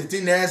we put it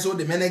in there so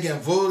the men can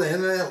vote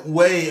and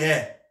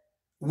where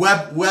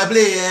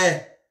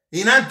play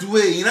he not do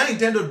it, he not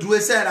intend to do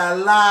it, said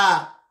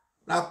Allah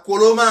la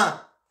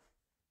Coloma.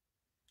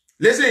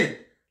 Listen,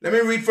 let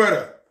me read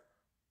further.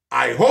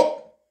 I hope,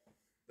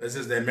 this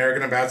is the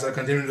American ambassador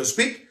continuing to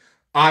speak,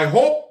 I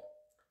hope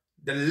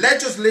the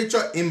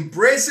legislature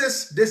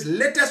embraces this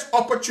latest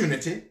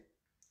opportunity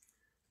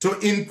to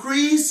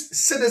increase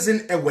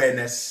citizen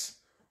awareness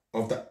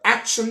of the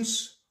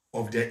actions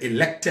of their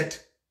elected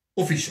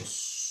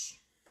officials.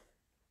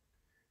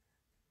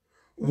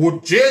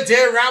 Would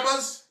J.J.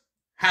 Roberts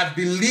have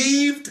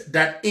believed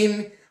that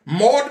in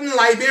modern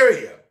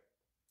Liberia,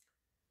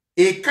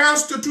 a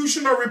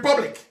constitutional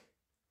republic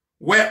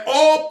where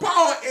all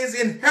power is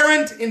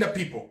inherent in the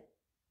people,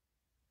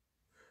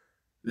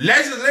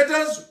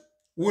 legislators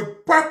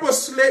would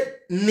purposely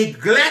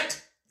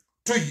neglect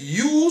to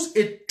use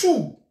a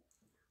tool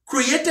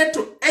created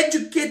to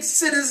educate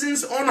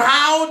citizens on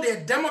how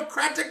their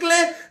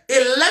democratically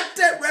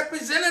elected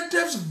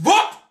representatives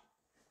vote?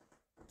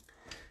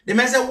 The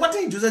man said, what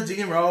is Joseph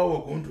Jiggin Rao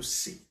were going to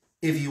say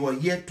if you were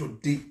here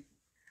today?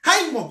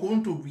 How you were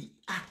going to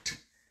react?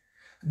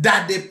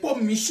 That they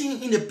put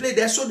machine in the play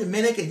there so the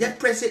men can just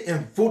press it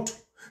and vote.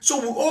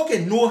 So we all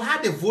can know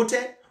how they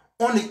voted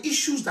on the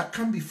issues that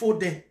come before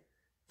them.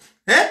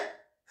 Eh?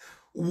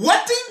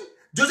 What thing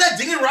Joseph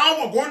Jiggin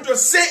Rao were going to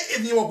say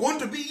if you were going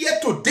to be here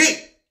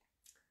today?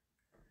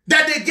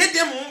 That they get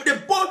them, they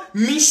put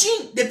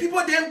machine, the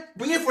people then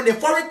bring it from the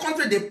foreign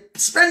country, they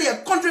spend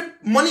their country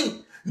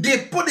money.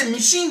 They put the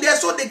machine there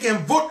so they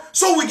can vote,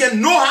 so we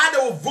can know how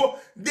they will vote.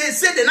 They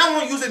say they not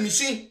want to use a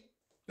machine.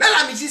 Let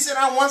that machine sit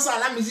on one side,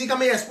 let machine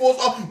come and expose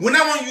up. We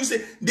not want to use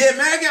it. The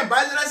American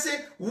ambassador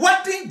say,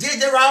 what thing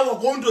J.J. Rao were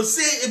going to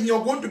say if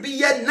you're going to be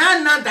here?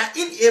 Now that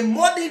in a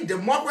modern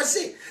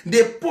democracy,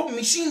 they put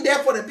machine there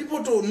for the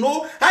people to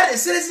know how the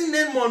citizens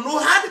then will know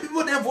how the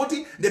people then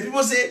voting. The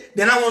people say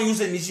they not want to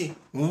use a machine.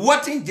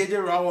 What thing J.J.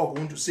 Rao were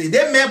going to say?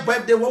 They made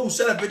birthday what we're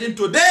celebrating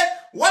today.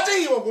 What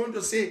thing you were going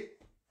to say?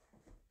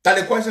 That's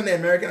the question the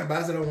American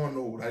ambassador want to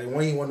know. That the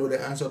one you want to know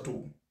the answer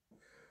to.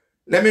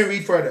 Let me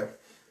read further.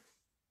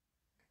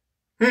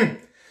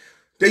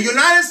 The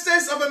United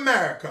States of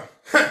America,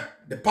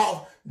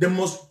 the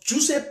most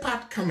juicy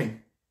part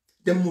coming.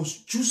 The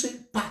most juicy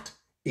part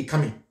is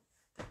coming.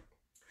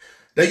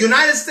 The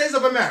United States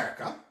of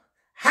America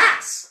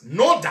has,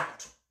 no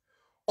doubt,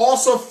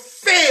 also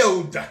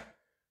failed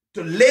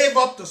to live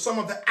up to some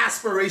of the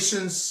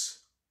aspirations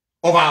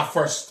of our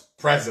first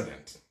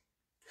president.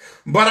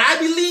 But I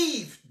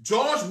believe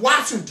George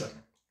Washington,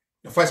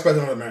 the first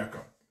president of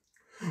America,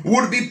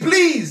 would be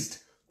pleased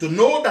to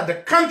know that the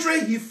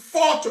country he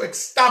fought to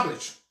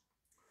establish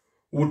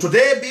would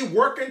today be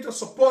working to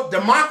support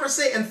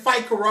democracy and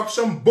fight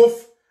corruption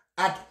both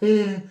at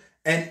home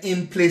and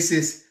in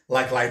places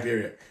like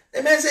Liberia.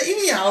 The man said,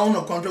 even in our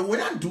own country, we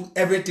don't do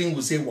everything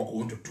we say we're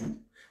going to do.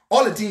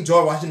 All the things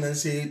George Washington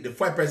said, the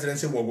first president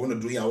said we're going to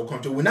do in our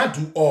country, we not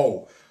do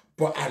all.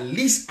 But at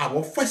least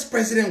our first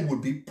president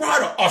would be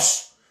proud of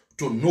us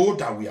to know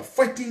that we are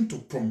fighting to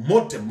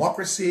promote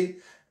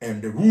democracy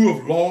and the rule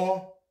of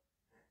law.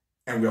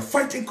 And we are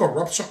fighting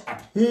corruption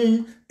at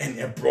home and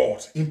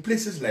abroad. In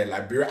places like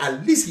Liberia,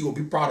 at least he will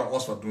be proud of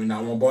us for doing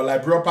that one. But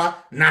Liberia,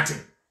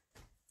 nothing.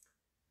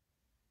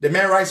 The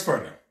man writes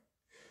further.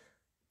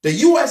 The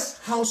U.S.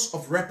 House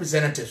of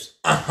Representatives.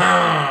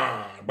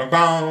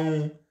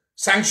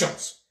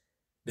 Sanctions.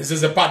 This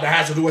is the part that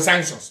has to do with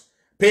sanctions.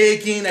 Pay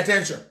keen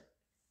attention.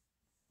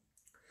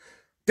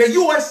 The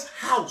U.S.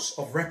 House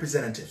of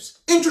Representatives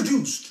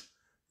introduced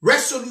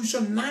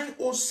Resolution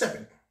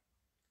 907.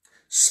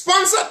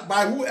 Sponsored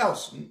by who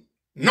else?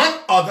 None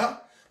other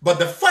but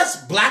the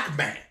first black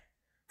man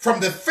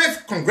from the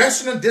 5th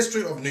Congressional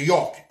District of New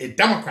York, a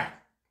Democrat,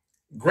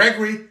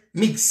 Gregory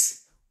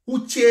Meeks,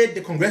 who chaired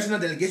the congressional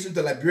delegation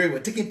to Liberia. We're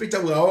taking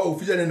pictures with our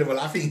officials and they were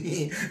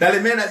laughing. That the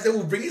man that said,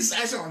 we'll bring in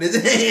sanction. They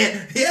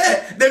said,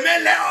 yeah, the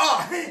man let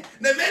off.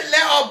 The man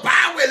let off.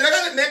 By way, look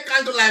at the man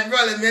come to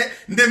Liberia.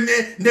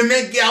 The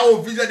man get our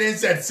official then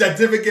said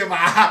certificate. The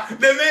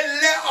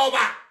man let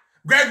off.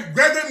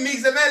 Gregory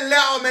Meeks, the man let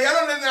off, man. You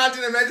don't know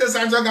nothing, the man just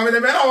sanction coming.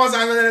 The man don't want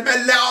sanction, the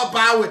man let off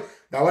power.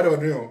 That's what they were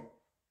doing.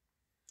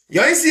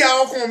 You ain't see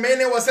how come man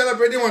was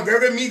celebrating when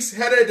Gregory Meeks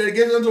headed the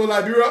delegation to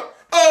Liberia?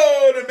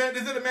 Oh, the man, they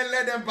say the man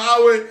let them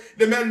power.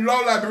 The man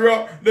love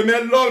Liberia. The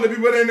man love the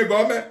people in the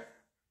government.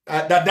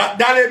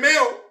 That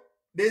mail.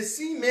 They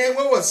see, man,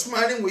 what was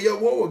smiling with you,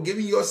 what was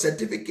giving your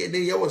certificate,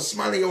 then you was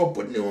smiling, you were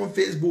putting it on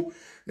Facebook.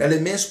 That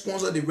the man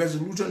sponsored the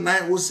resolution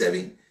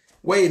 907,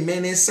 where a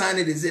man then signed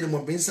it, they said it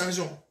must be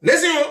sanctioned.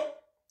 Listen, yo.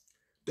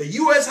 The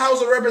U.S.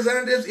 House of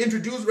Representatives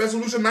introduced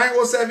resolution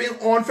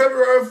 907 on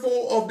February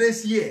 4 of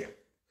this year,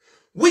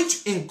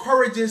 which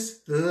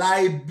encourages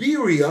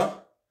Liberia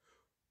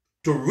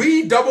to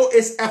redouble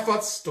its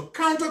efforts to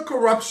counter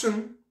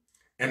corruption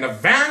and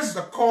advance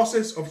the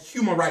causes of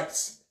human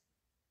rights.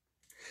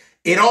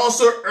 It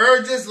also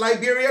urges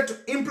Liberia to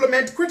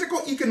implement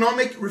critical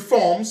economic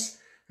reforms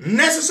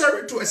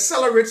necessary to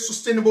accelerate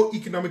sustainable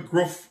economic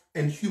growth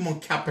and human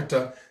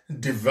capital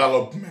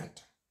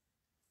development.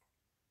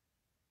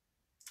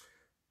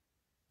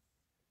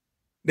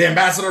 The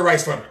ambassador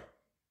writes further.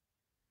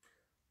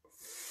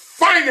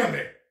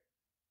 Finally,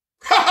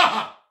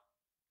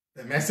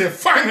 the man said,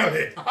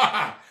 finally,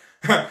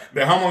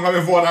 the hammer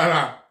coming for that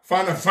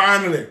now.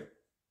 Finally,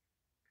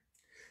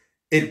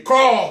 it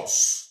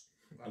calls.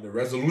 The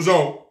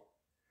resolution,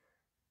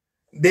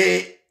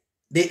 the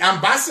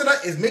ambassador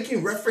is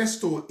making reference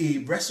to a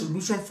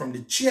resolution from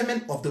the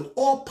chairman of the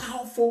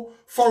all-powerful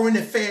Foreign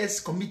Affairs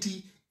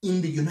Committee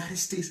in the United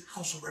States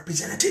House of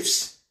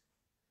Representatives.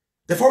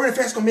 The Foreign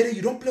Affairs Committee,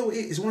 you don't play with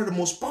it, is one of the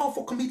most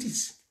powerful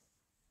committees.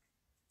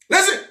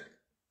 Listen,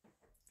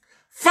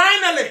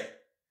 finally,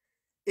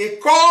 it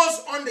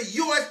calls on the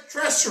U.S.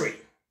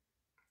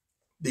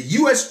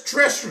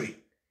 Treasury,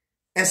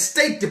 and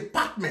State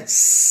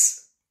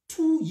Departments,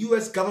 two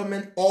U.S.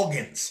 government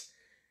organs,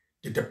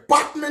 the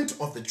Department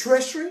of the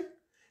Treasury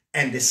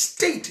and the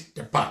State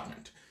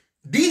Department.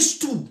 These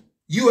two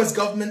U.S.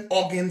 government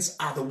organs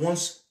are the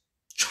ones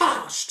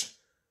charged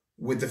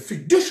with the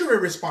fiduciary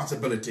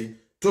responsibility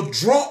to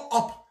draw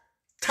up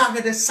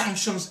targeted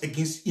sanctions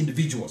against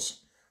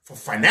individuals for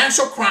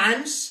financial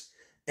crimes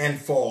and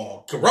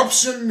for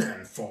corruption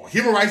and for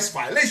human rights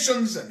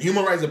violations and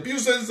human rights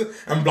abuses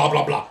and blah,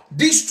 blah, blah.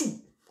 These two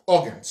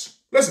organs.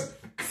 Listen.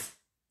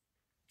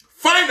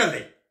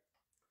 Finally,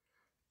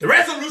 the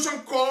resolution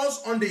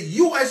calls on the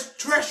U.S.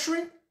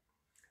 Treasury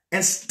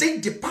and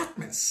State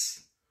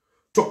Departments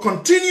to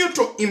continue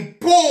to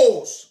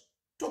impose,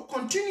 to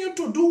continue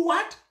to do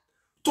what?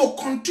 To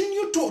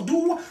continue to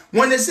do,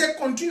 when they say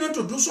continue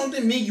to do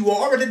something, mean you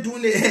are already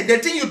doing it. The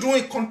thing you're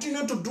doing,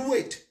 continue to do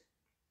it.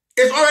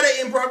 It's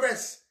already in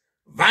progress.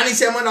 Vanny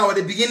Sherman, that was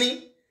the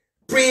beginning.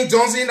 Prince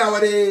Johnson, that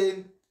was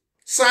the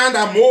sign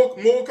that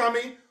more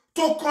coming.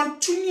 To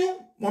continue.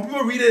 When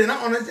people read it, they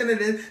don't understand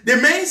it. The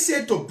man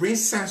said to bring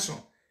sanction.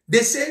 They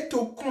say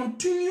to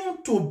continue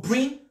to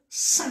bring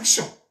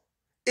sanction.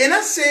 And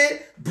not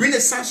say bring a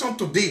sanction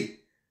today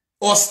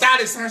or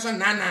start a sanction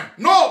now.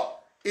 No,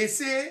 it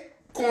say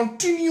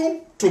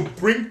continue to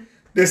bring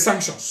the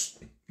sanctions.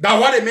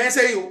 That's what the man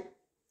say. Yo.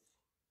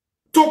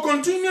 To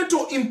continue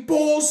to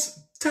impose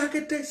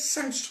targeted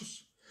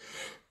sanctions.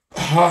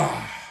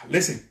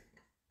 Listen,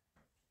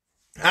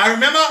 I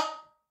remember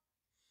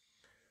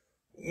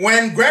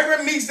when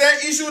Gregory Meeks then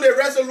issued a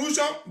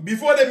resolution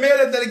before they made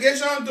a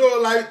delegation to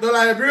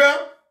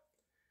Liberia,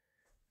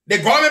 the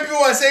government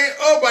people were saying,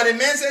 oh, but the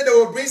man said they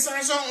will bring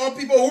sanctions on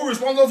people who are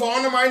responsible for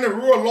undermining the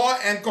rule of law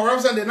and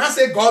corruption. They not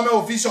say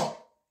government official.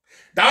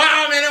 That's what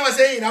our man was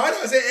saying. That's what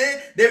they were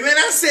saying. They may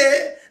not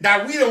say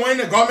that we the one in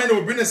the government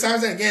will bring the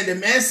sanction again. The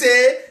man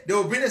said they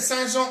will bring the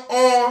sanction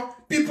on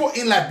people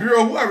in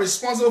Liberia who are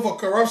responsible for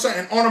corruption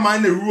and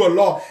undermining the rule of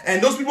law.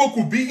 And those people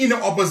could be in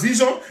the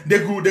opposition. They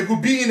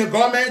could be in the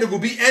government. They could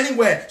be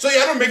anywhere. So you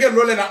don't make it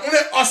look like that only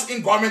us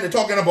in government they're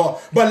talking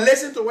about. But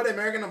listen to what the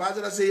American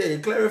ambassador say.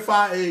 He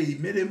clarified. He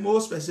made it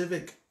more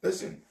specific.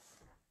 Listen.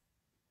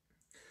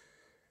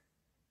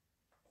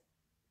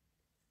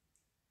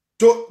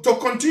 To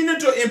continue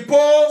to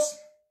impose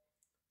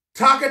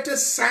targeted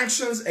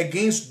sanctions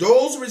against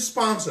those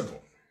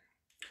responsible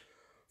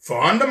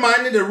for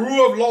undermining the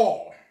rule of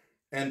law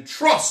and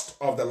trust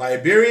of the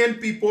Liberian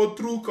people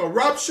through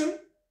corruption,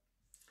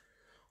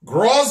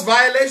 gross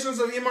violations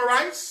of human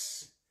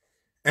rights,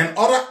 and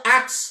other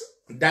acts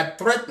that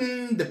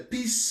threaten the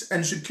peace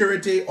and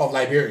security of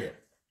Liberia.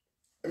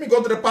 Let me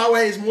go to the part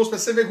where it's more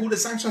specific who the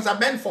sanctions are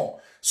meant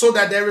for, so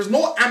that there is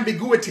no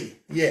ambiguity.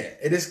 Yeah,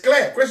 it is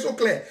clear, crystal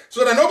clear,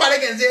 so that nobody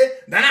can say,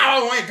 that's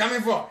not what it's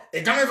coming for.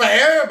 It's coming for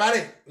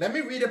everybody. Let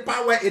me read the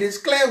part where it is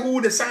clear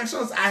who the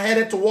sanctions are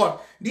headed toward.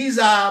 These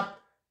are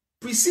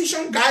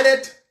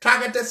precision-guided,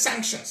 targeted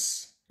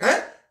sanctions.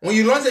 When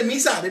you launch a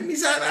missile, the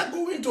missile are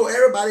going to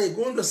everybody,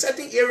 going to a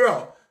certain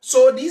area.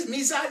 So these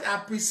missiles are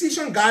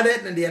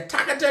precision-guided and they are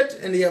targeted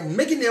and they are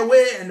making their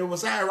way and they will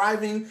start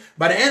arriving.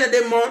 By the end of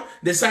the month,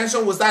 the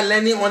sanction will start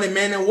landing on the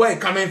man and where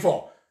it's coming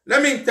for.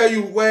 Let me tell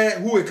you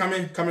who it's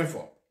coming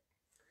for.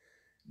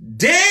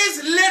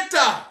 Days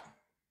later,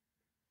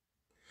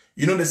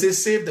 you know they say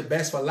save the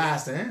best for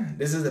last.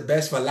 This is the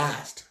best for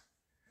last.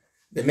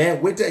 The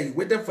man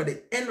waited for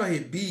the end of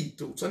his beat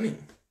to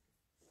something.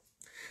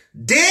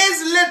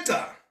 Days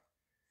later,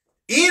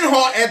 in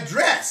her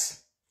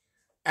address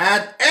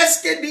at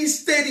SKD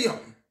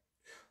Stadium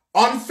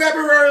on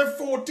February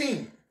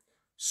 14,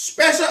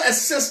 Special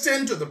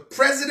Assistant to the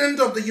President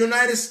of the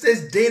United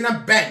States,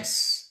 Dana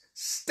Banks,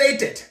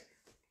 stated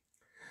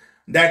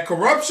that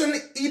corruption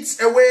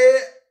eats away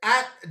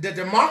at the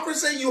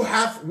democracy you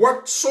have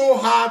worked so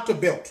hard to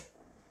build.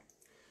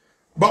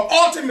 But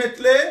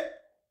ultimately,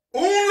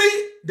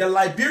 only the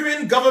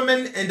Liberian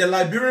government and the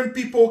Liberian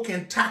people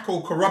can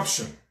tackle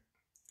corruption,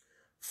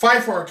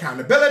 fight for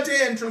accountability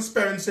and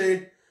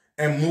transparency,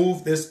 and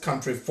move this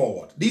country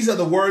forward. These are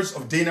the words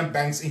of Dana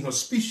Banks in her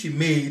speech she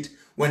made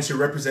when she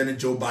represented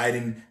Joe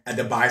Biden at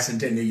the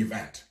bicentennial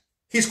event.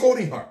 He's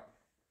quoting her.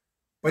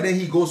 But then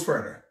he goes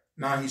further.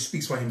 Now he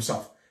speaks for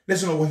himself.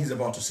 Listen to what he's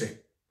about to say.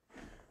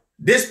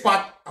 This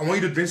part, I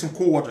want you to drink some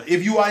cold water.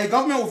 If you are a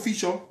government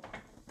official,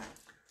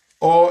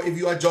 or if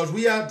you are Judge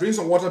Weah, drink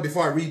some water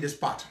before I read this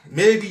part.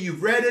 Maybe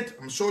you've read it.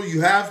 I'm sure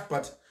you have,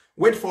 but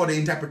wait for the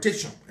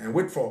interpretation and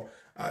wait for...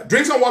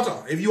 drink some water.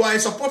 If you are a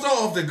supporter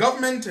of the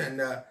government,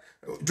 and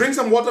drink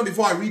some water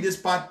before I read this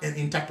part and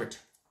interpret.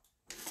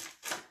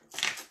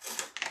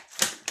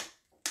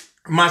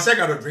 Myself, I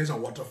got to drink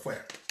some water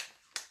first.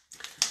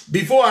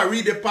 Before I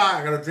read the part,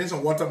 I got to drink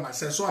some water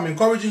myself. So I'm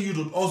encouraging you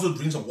to also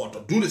drink some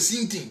water. Do the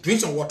same thing.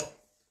 Drink some water.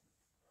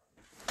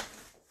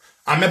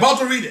 I'm about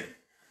to read it.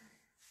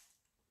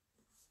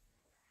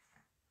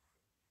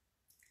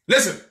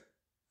 Listen.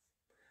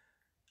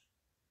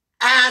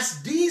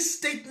 As these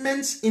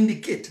statements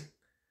indicate,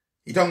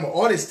 you're talking about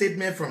all the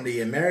statements from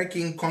the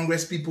American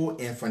Congress people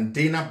and from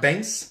Dana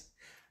Banks.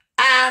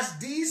 As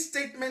these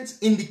statements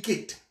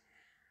indicate,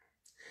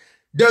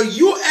 the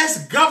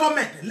U.S.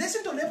 government,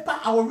 listen to the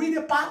part, I will read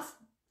the part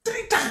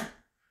 3 times.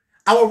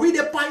 I will read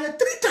the part 3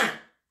 times.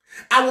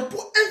 I will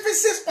put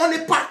emphasis on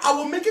the part. I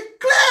will make it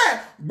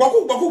clear.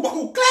 Baku, baku,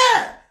 baku,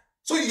 clear.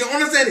 So you can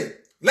understand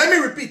it. Let me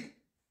repeat.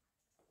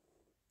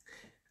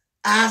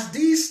 As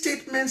these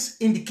statements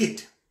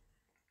indicate,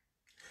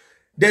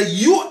 the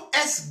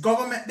U.S.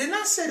 government, they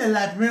not say the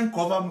Liberian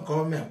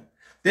government.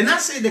 They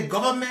not say the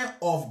government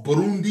of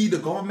Burundi, the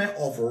government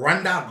of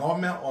Rwanda,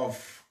 government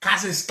of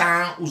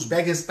Kazakhstan,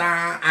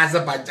 Uzbekistan,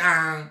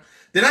 Azerbaijan.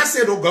 They not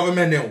say the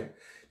government now.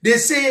 They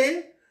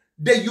say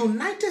the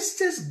United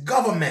States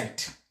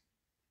government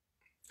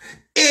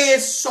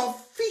is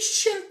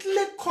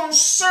sufficiently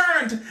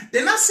concerned.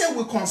 They not say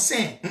we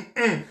concern.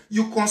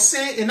 You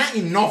concern is not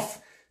enough.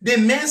 They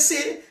may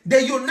say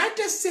the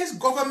United States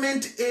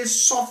government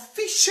is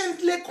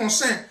sufficiently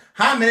concerned.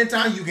 How many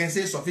times you can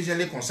say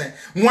sufficiently concerned?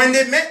 When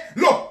they make,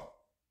 look,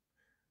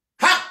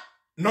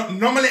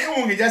 normally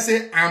everyone can just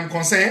say, I'm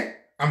concerned.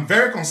 I'm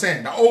very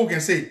concerned. That's all we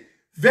can say.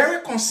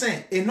 Very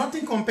concerned is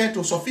nothing compared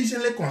to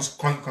sufficiently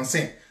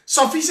concerned.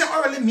 Sufficient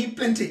already mean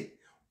plenty.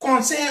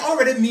 Concern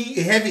already mean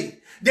heavy.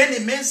 Then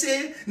they may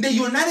say the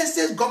United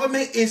States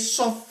government is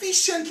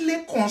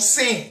sufficiently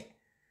concerned.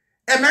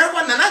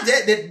 America,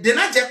 they're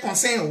not just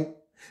concerned.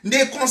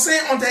 They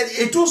concerned until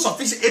it's too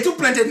sufficient, it's too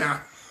plenty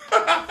now.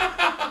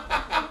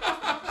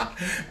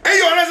 Hey,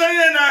 you understand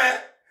that now?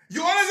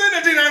 You understand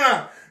that thing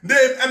now?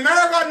 The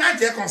America not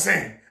just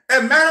concerned.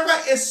 America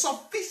is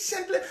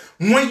sufficiently,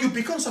 when you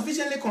become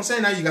sufficiently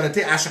concerned, now you got to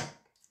take action.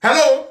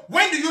 Hello?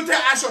 When do you take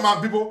action, my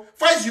people?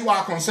 First, you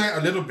are concerned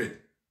a little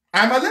bit.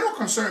 I'm a little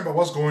concerned about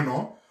what's going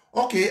on.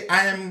 Okay,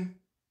 I am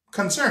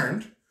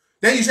concerned.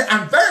 Then you say,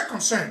 I'm very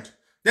concerned.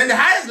 Then the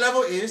highest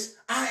level is,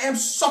 I am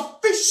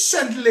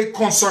sufficiently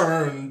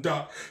concerned.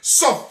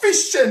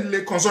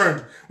 Sufficiently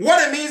concerned.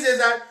 What it means is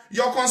that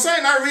your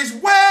concern now reaches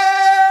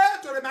way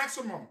to the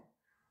maximum.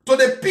 To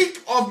the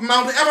peak of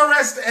Mount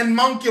Everest and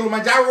Mount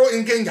Kilimanjaro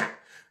in Kenya.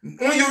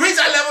 When you reach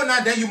that level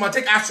now, then you must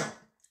take action.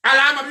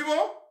 Alright, my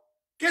people?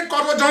 Kate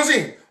Cotton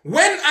Johnson,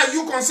 when are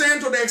you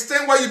concerned to the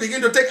extent where you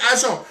begin to take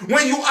action?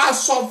 When you are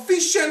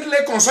sufficiently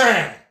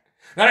concerned.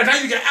 By the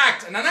time you can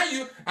act, and now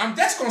I'm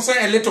just concerned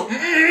a little.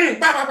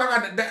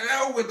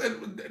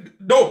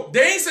 No,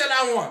 they ain't say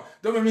that one.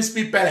 Don't make me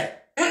speak Pele.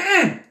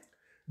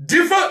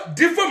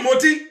 Different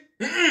motive.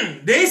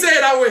 They ain't say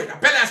it that way.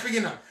 Pele is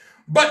speaking now.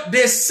 But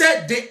they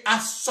said they are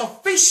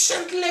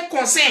sufficiently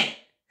concerned.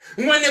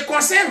 When the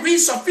concern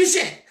reaches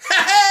sufficient,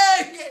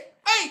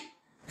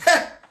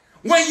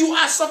 when you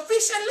are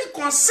sufficiently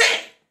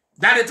concerned,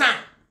 that's the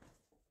time.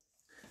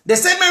 The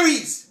statement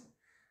reads,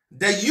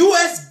 the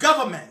U.S.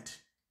 government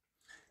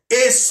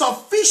is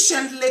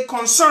sufficiently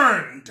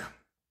concerned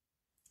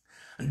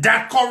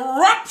that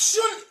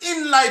corruption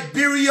in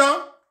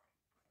Liberia.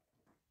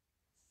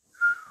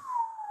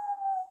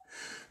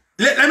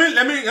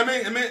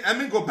 Let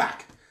me go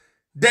back.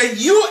 The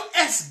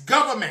U.S.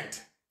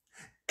 government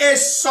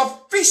is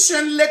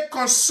sufficiently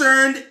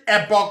concerned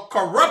about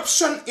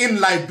corruption in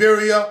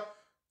Liberia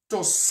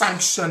to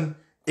sanction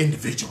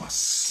individuals.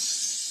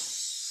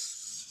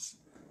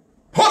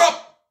 Hold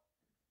up.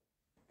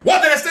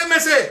 What did the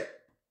statement say?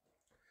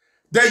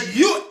 The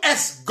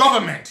U.S.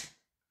 government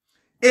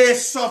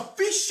is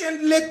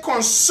sufficiently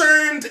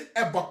concerned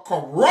about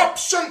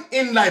corruption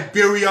in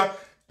Liberia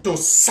to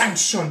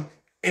sanction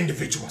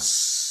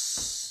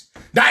individuals.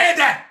 That ain't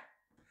there.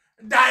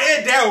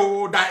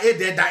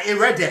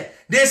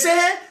 They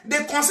say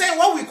they concern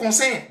what we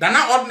concern. They're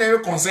not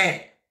ordinary concern.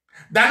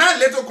 They're not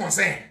little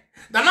concern.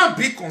 They're not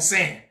big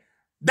concern.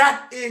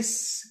 That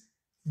is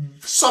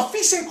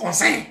sufficient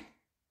concern.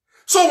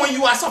 So when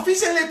you are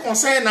sufficiently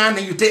concerned now,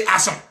 then you take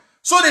action.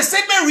 So the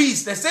statement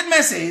reads, the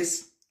statement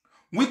says,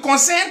 we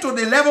concern to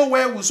the level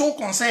where we're so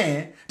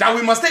concerned that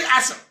we must take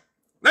action.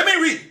 Let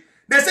me read.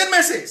 The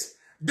statement says,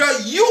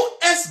 the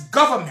U.S.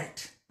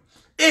 government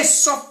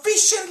is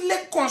sufficiently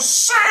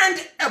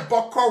concerned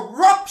about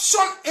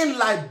corruption in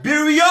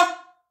Liberia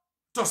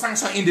to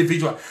sanction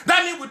individuals.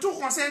 That means we're too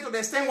concerned to the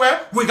extent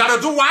where we got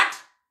to do what?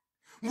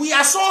 We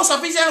are so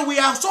sufficient, we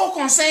are so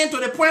concerned to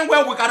the point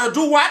where we got to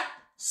do what?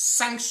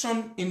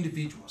 Sanction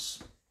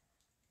individuals.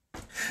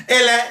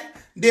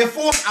 They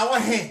force our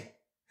hand.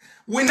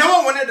 We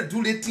never wanted to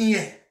do the thing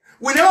here.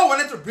 We never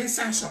wanted to bring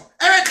sanction.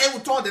 Every day we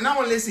told them, now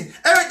one listen.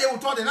 Every day we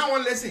told them, now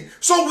one listen.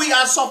 So we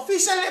are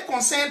sufficiently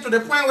concerned to the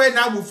point where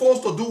now we're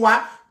forced to do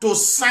what? To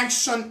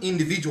sanction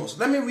individuals.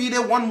 Let me read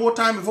it one more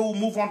time before we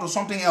move on to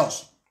something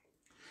else.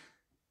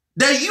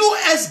 The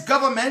U.S.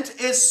 government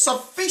is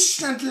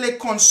sufficiently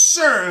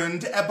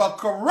concerned about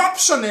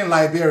corruption in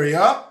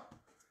Liberia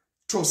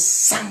to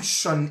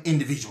sanction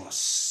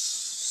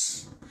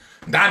individuals.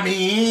 That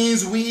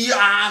means we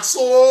are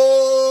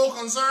so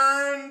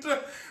concerned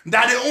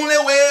that the only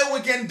way we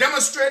can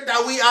demonstrate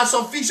that we are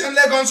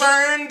sufficiently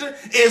concerned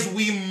is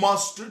we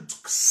must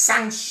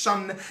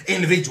sanction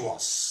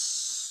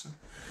individuals.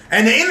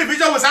 And the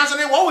individual was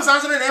sanctioning, what was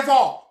sanctioning them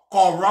for?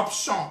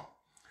 Corruption.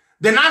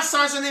 They're not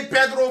sanctioning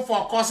Pedro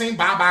for causing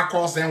bad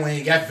cause then when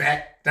you get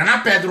back. They're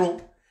not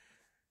Pedro.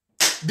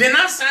 They're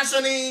not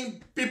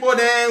sanctioning people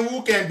there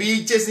who can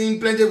be chasing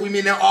plenty of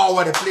women all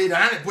over the place. They're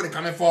not put it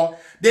coming for.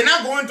 They're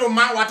not going to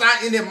man water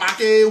in the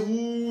market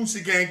who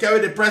she can carry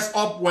the press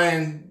up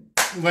when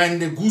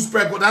the goose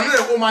press goes. They're not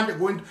the old man they're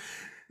going.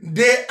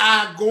 They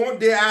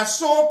are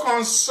so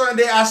concerned,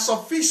 they are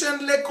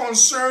sufficiently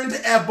concerned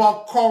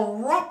about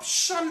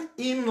corruption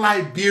in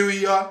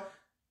Liberia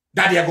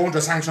that they are going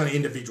to sanction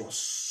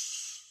individuals.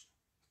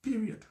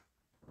 Period.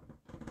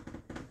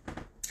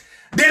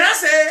 They not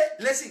say,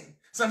 listen,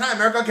 sometimes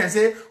America can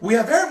say, we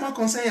are very much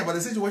concerned about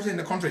the situation in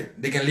the country.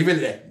 They can leave it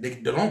there. They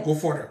don't go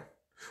further.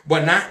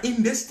 But now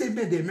in this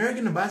statement, the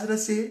American ambassador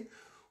say,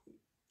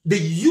 the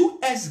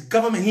U.S.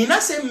 government, he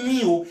not say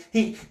me,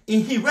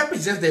 he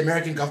represents the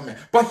American government.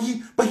 But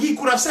he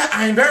could have said,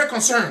 I am very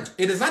concerned.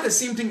 It is not the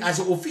same thing as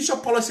the official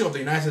policy of the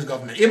United States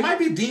government. It might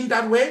be deemed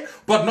that way,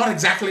 but not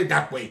exactly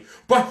that way.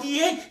 But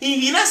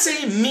he not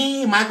saying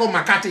me, Michael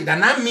McCarthy, that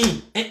not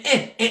me.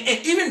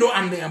 Even though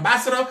I'm the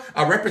ambassador,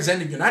 I represent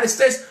the United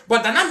States,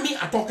 but that not me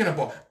I'm talking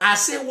about. I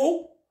say,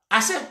 who?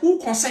 I say, who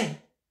concerned?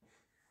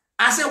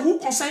 I say, who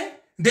concerned?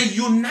 The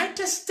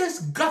United States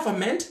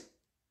government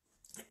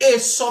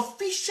is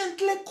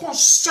sufficiently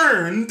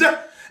concerned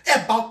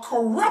about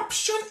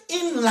corruption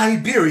in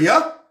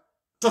Liberia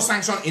to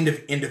sanction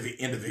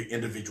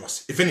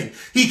individuals. If any,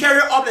 he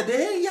carry up the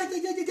day,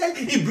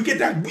 he bring it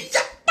down,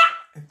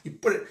 he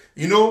put it.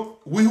 You know,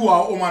 we who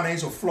are Oman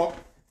names of flock,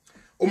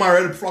 Oman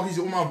ready to flock, he's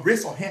Oman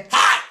raise or hand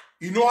high.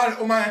 You know how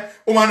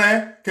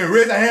Oman can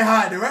raise a hand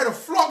high. They ready to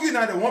flock you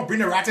now. They won't bring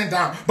the ratting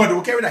down, but they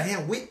will carry the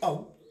hand way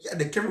up. Yeah,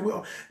 they carry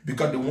well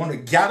because they want to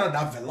gather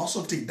that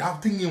velocity,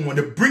 that thing. When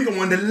they bring it,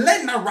 when they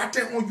let that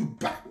rattle on you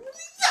back,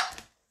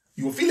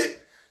 you will feel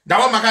it. That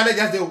what Makade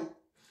just do.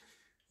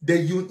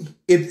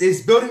 It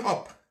is building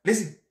up.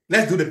 Listen,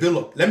 let's do the build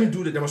up. Let me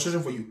do the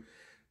demonstration for you.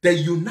 The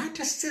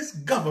United States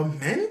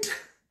government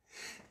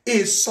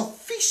is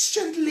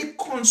sufficiently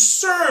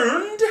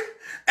concerned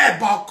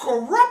about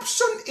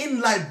corruption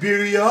in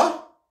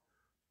Liberia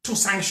to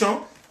sanction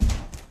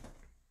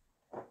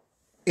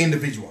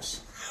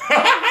individuals.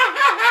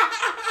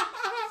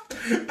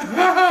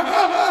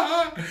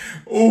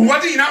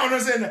 What do you not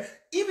understand?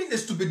 Even the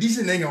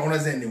stupidicians can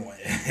understand anyone.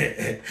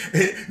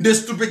 The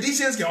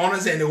stupidicians can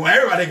understand anyone.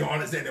 Everybody can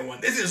understand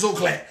anyone. This is so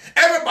clear.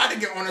 Everybody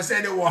can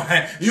understand anyone.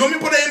 You want me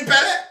to put it in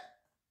pele?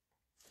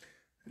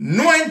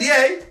 No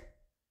idea.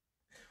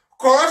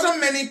 Corruption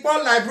many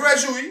people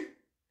Liberia.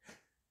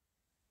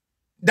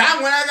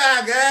 That when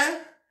I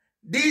got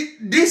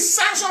this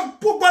sanction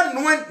people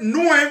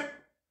knowing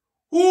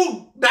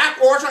who that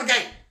corruption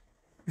guy.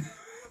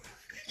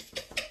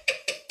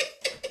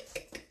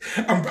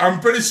 I'm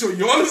pretty sure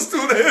you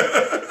understood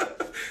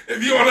it.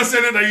 If you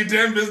understand it, then you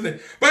damn business.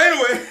 But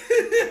anyway.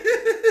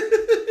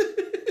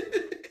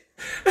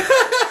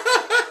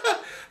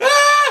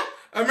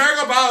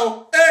 America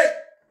bow. Hey.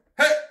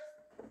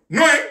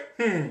 No.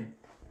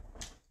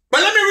 But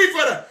let me read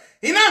further.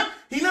 He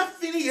not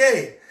finished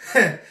yet.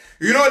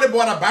 You know they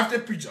bought a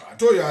Baptist preacher. I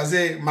told you, I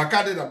say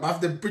McCarthy the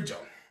Baptist preacher.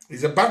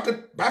 He's a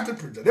Baptist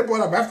preacher. They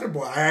bought a Baptist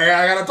boy.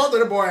 I gotta talk to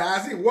the boy and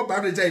ask him what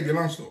Baptist church he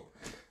belongs to.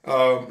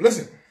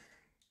 Listen.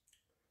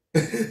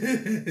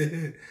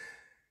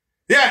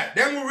 Yeah,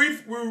 then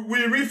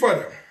we read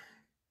further.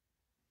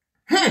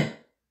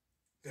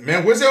 The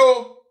man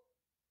whistle.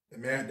 The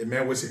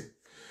man whistle.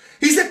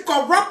 He said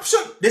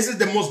corruption. This is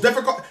the most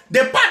difficult.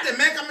 The part the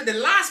man coming, the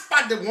last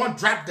part the one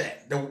dropped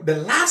there. The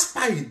last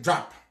part he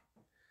dropped.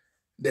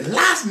 The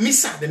last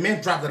missile the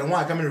man dropped that the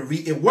one coming to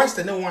read it worse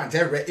than the one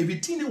that read. If you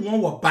think the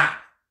one were bad,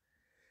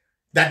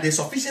 that they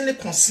sufficiently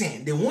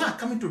concerned, the one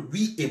coming to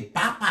read a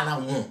bad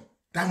one,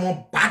 that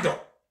one battle.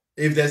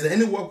 If there's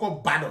any word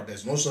called battle,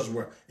 there's no such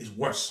word. It's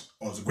worse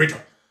or it's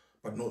greater,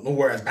 but no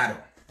word as battle.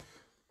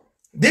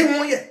 They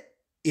want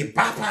a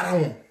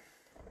bad one.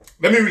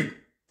 Let me read.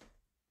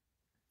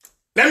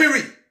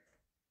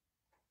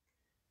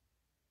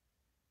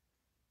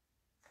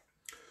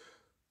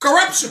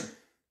 Corruption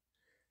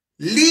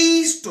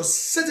leads to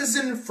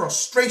citizen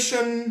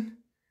frustration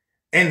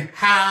and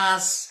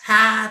has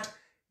had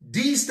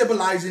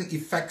destabilizing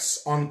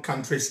effects on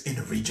countries in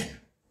the region.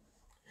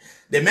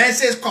 The man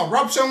says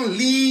corruption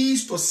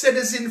leads to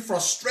citizen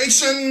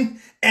frustration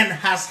and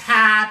has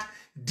had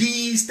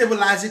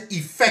destabilizing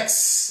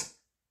effects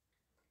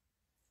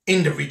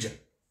in the region.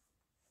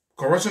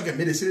 Corruption can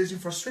make the citizen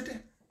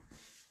frustrated.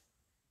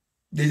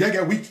 They just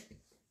get weak.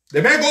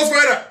 The man goes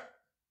further.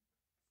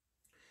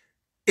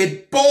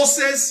 It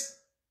poses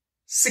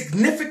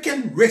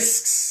significant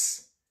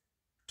risks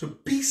to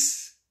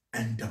peace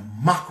and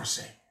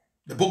democracy.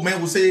 The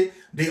bookman will say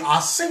they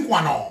are sine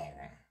qua non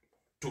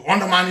to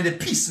undermining the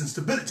peace and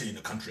stability in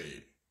the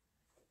country.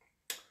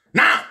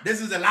 Now,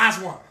 this is the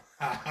last one.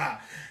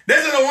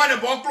 This is the one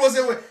that bought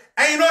closer with.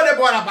 And you know they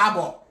bought a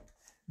Bible.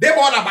 They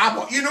bought a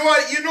Bible. You know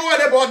what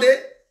they bought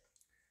there?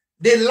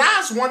 The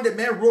last one the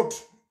man wrote,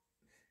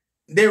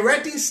 the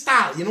writing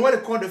style, you know what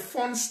they call the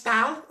font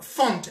style?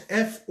 Font,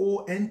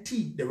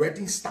 F-O-N-T, the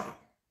writing style.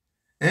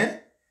 The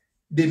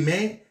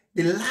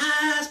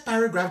last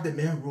paragraph the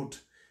man wrote,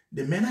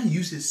 the man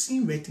used the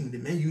same writing, the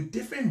man used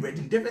different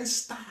writing, different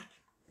style.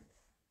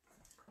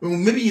 Well,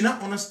 maybe you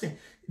not understand.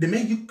 The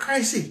man use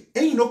cursive.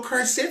 And you know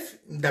cursive?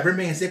 That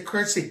man say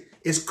cursive.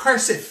 It's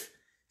cursive.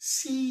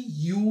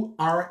 C-U-R-S-I-V-E,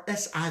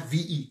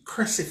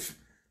 cursive.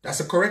 That's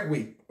the correct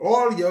way.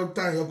 All your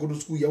time you go to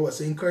school, you were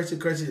saying cursive,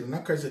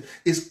 not cursive.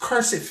 It's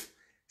cursive.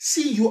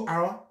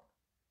 C-U-R-S-I-V-E.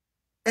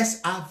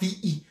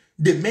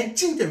 The man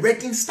changed the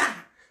writing style.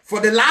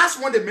 For the last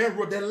one, the man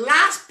wrote the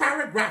last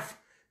paragraph.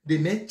 The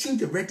man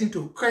changed the writing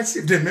to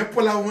cursive. The man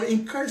pull out one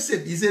in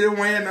cursive. He said, you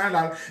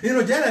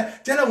know,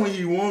 tell when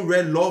you want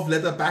read love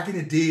letter back in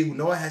the day, when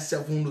no one had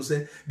cell phone to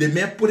say, the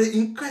man put it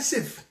in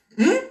cursive.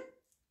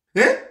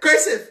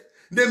 Cursive.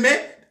 The man,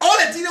 all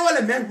the things what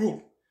the man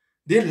wrote.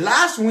 The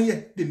last one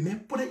here, the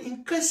man put it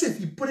in cursive.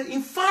 He put it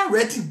in fine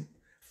writing.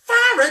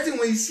 Fine writing,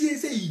 when you see it,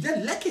 say, you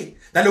just like it.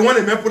 That's the one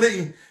the man put it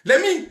in.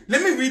 Let me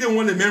read the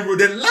one the man wrote.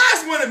 The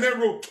last one the man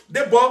wrote.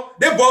 They bought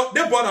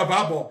a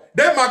Bible.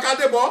 They mark out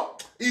the ball.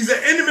 He's an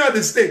enemy of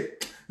the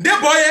state. They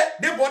bought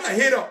a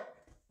hater.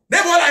 They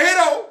mark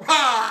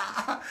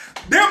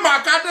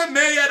out the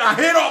man here, a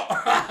hater.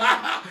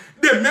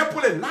 The man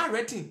put a line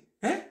writing.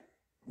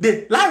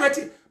 The line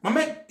writing. My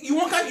man, you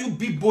want you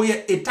be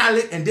boy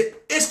italic and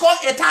it's called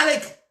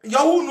italic. You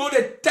who know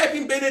the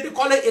typing better, they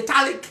call it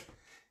italic.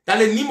 That's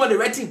the name of the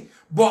writing.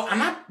 But I'm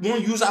not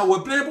going to use our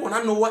word play, but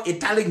I know what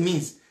italic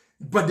means.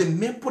 But the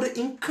man put it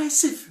in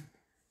cursive.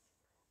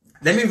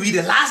 Let me read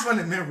the last one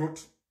the man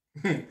wrote.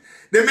 The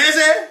man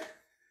said,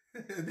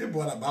 they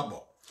bought a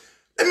Bible.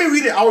 Let me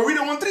read it. I will read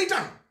it 1 3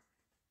 times.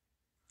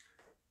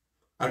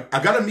 I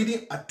got a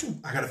meeting at 2.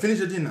 I got to finish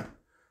the dinner.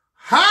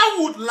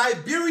 How would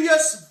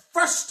Liberia's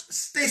first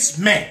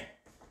statesman,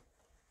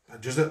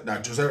 Joseph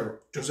Rao,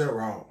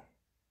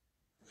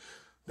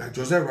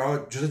 Joseph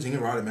Rao,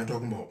 the man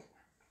talking about.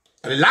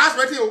 And the last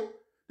video,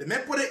 the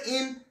man put it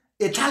in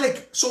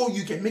italic so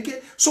you can make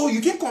it, so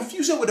you can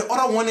confuse it with the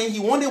other one, and he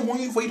wanted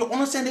one for you to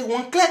understand it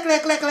one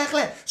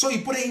clear. So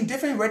he put it in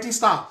different writing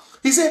style.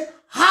 He said,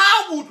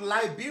 how would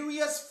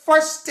Liberia's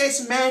first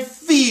statesman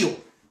feel?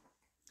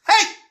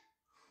 Hey,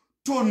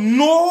 to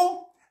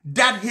know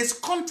that his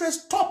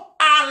country's top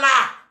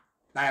ally,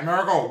 like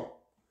America,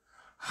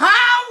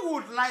 how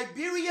would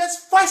Liberia's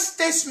first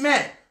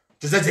statesman,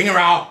 Joseph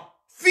Rao,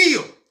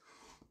 feel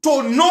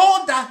to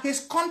know that his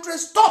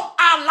country's top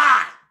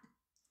ally,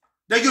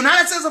 the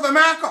United States of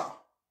America,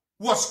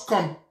 was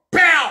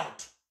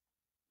compelled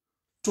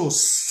to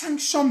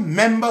sanction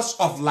members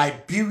of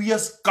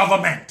Liberia's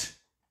government?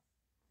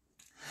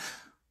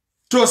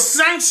 To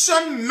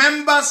sanction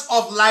members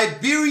of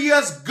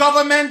Liberia's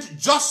government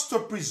just to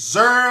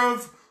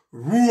preserve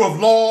rule of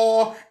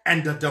law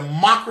and the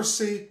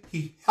democracy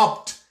he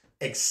helped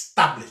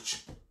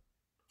establish.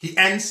 He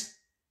ends,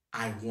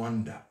 I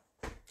wonder.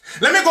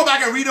 Let me go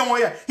back and read on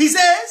here. He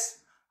says,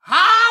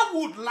 how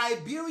would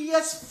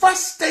Liberia's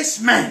first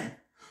statesman,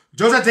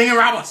 Joseph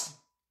Roberts,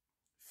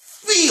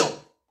 feel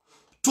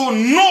to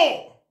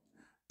know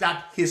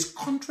that his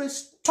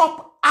country's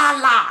top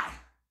ally,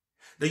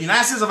 the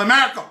United States of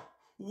America,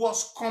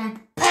 was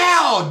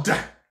compelled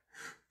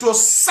to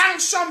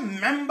sanction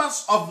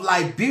members of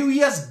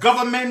Liberia's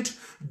government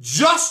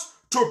just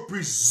to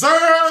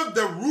preserve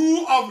the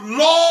rule of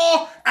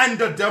law and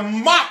the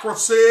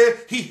democracy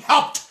he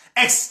helped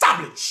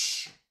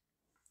establish?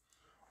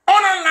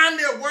 Underline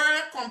the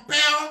word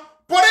compel,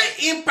 put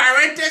it in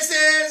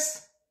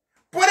parentheses,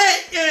 put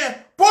it in,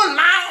 put line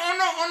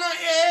on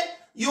it,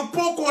 you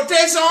put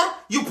quotation,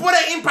 you put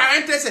it in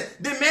parentheses.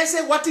 The man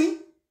said, what?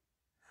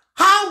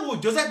 How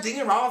would Joseph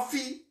Jingin Rao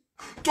feel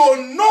to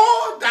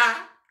know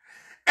that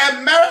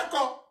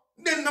America,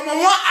 the number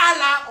one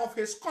ally of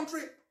his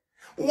country,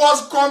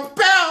 was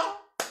compelled,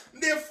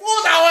 they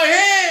forced our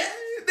hand,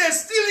 they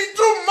stealing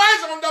too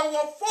much, and they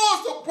were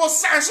forced to put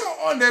sanction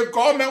on the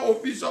government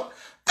official.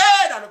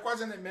 Hey, that's the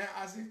question the man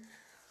asking.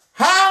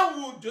 How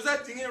would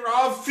Joseph Jingin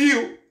Rao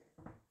feel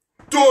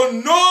to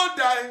know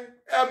that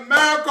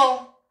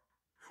America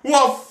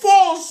was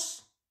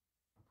forced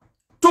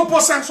to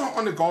put sanction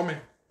on the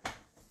government?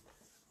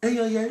 Hey,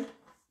 wait,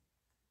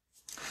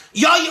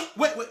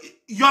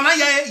 you're not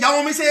here. You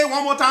want me to say it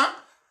one more time?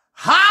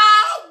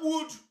 How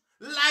would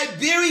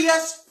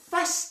Liberia's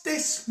first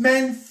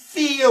statesman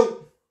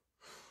feel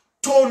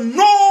to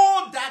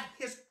know that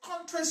his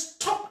country's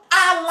top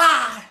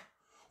ally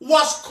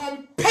was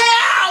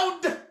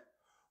compelled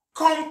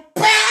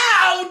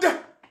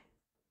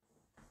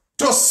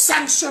to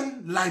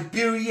sanction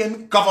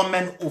Liberian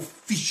government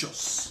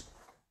officials?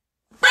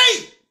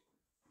 Hey!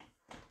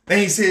 Then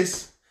he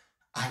says,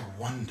 I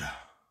wonder.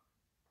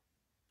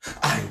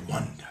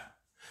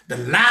 The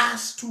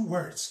last two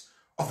words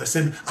of the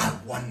same, I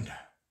wonder.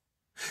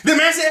 The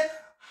man said,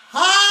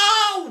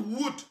 how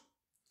would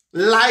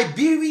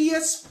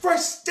Liberia's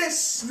first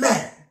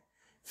statesman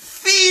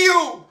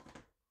feel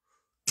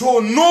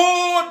to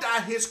know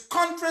that his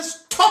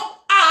country's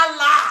top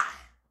ally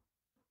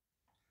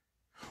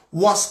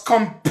was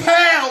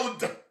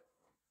compelled?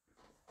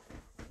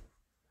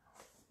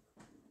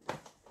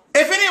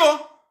 If anyone,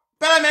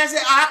 the man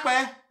said,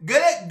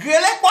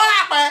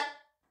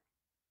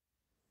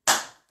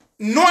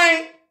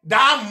 knowing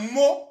that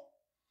more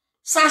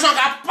sanction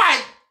got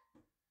pay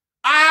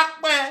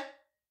akpe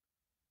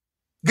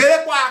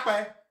gele kwa akpe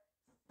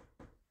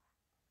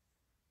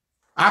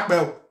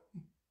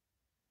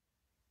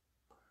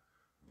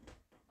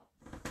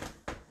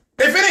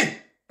if any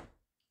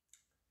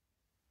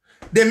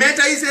the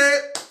mentor he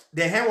said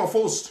the hand was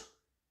forced.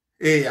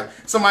 Yeah,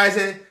 somebody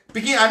said,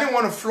 Pikin, I didn't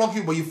want to flog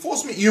you, but you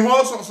forced me. You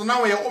know, so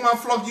now when your old man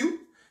flogged you,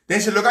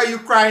 then she look at you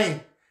crying.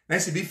 Then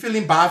she be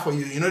feeling bad for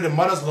you. You know, the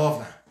mother's love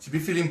now. She be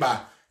feeling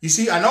bad. You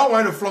see, I know I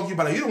wanted to flog you,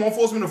 but you don't want to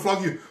force me to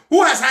flog you.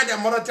 Who has had their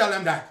mother tell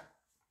them that?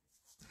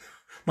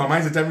 My mom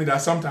used to tell me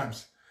that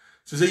sometimes.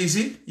 She say, you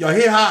see, your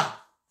hair hard.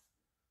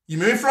 You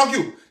made me flog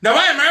you. Now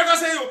why America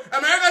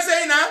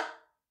say now?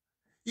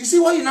 You see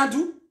what you not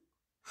do?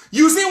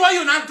 You see what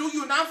you not do?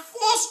 You not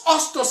force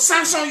us to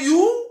sanction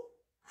you.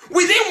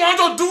 We didn't want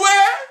to do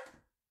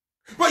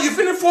it. But you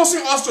finish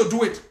forcing us to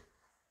do it.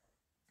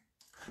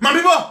 My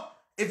people,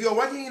 if you're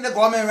working in the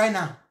government right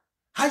now,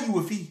 how you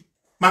will feel?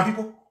 My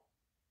people?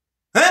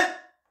 Huh?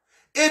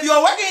 If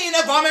you're working in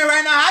the government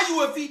right now, how you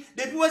will feel?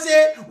 The people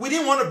say, we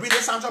didn't want to bring the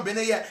sanction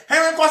Benin yet.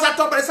 Henry Costa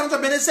talk about the sanction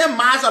Benin, say,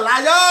 man's a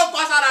liar. Oh,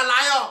 Costa a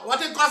liar. What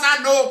did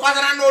Costa know? Costa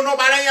don't know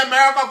nobody in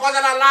America. Costa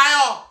a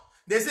liar.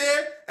 They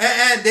say,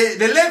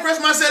 the late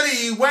Christmas Sally,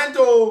 he went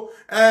to,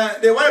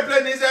 they went to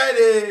play inside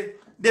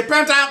the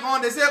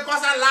Pentagon. They say,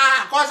 Costa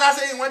lie. Costa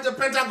say he went to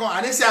Pentagon.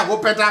 I didn't say I go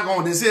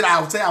Pentagon. They said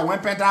I would say I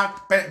went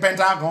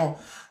Pentagon.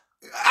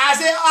 I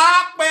say,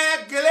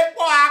 Akbe,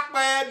 Gelepo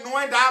Akbe,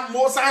 knowing that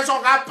more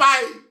sanction got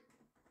pay.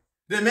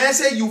 The man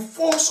said, you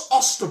force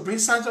us to bring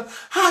sanction.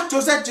 How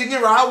Joseph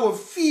Jingin Rao would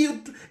feel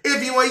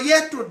if he were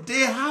here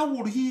today? How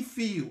would he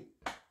feel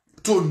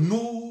to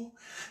know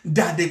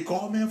that the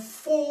government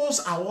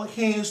forced our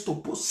hands to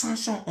put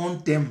sanction on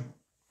them?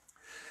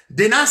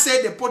 They now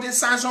say they put a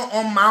sanction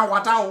on my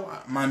water.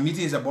 My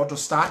meeting is about to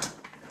start.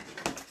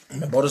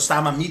 I'm about to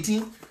start my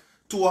meeting.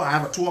 I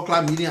have a 2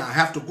 o'clock meeting. I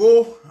have to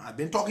go. I've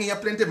been talking here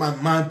plenty.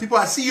 My people,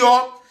 I see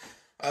y'all.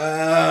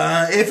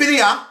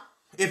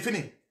 If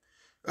any.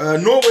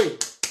 No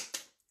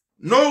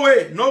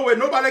way.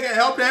 Nobody can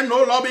help them.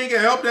 No lobbying can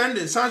help them.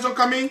 The sanction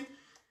coming.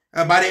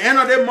 By the end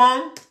of the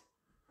month,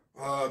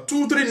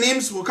 2-3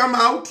 names will come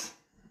out.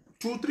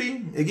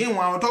 2-3. Again, when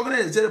I'm talking,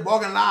 they say the ball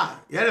can lie.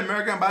 Yeah, the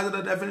American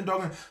ambassador definitely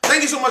talking.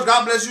 Thank you so much.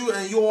 God bless you.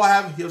 And you all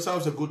have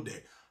yourselves a good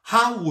day.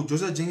 How would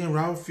Joseph Jingin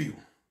Rao feel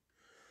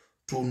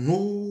to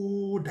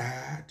know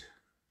that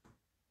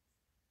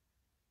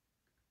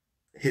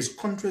his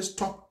country's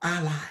top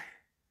ally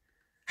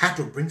had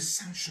to bring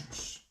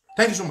sanctions?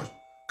 Thank you so much.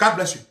 God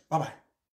bless you. Bye-bye.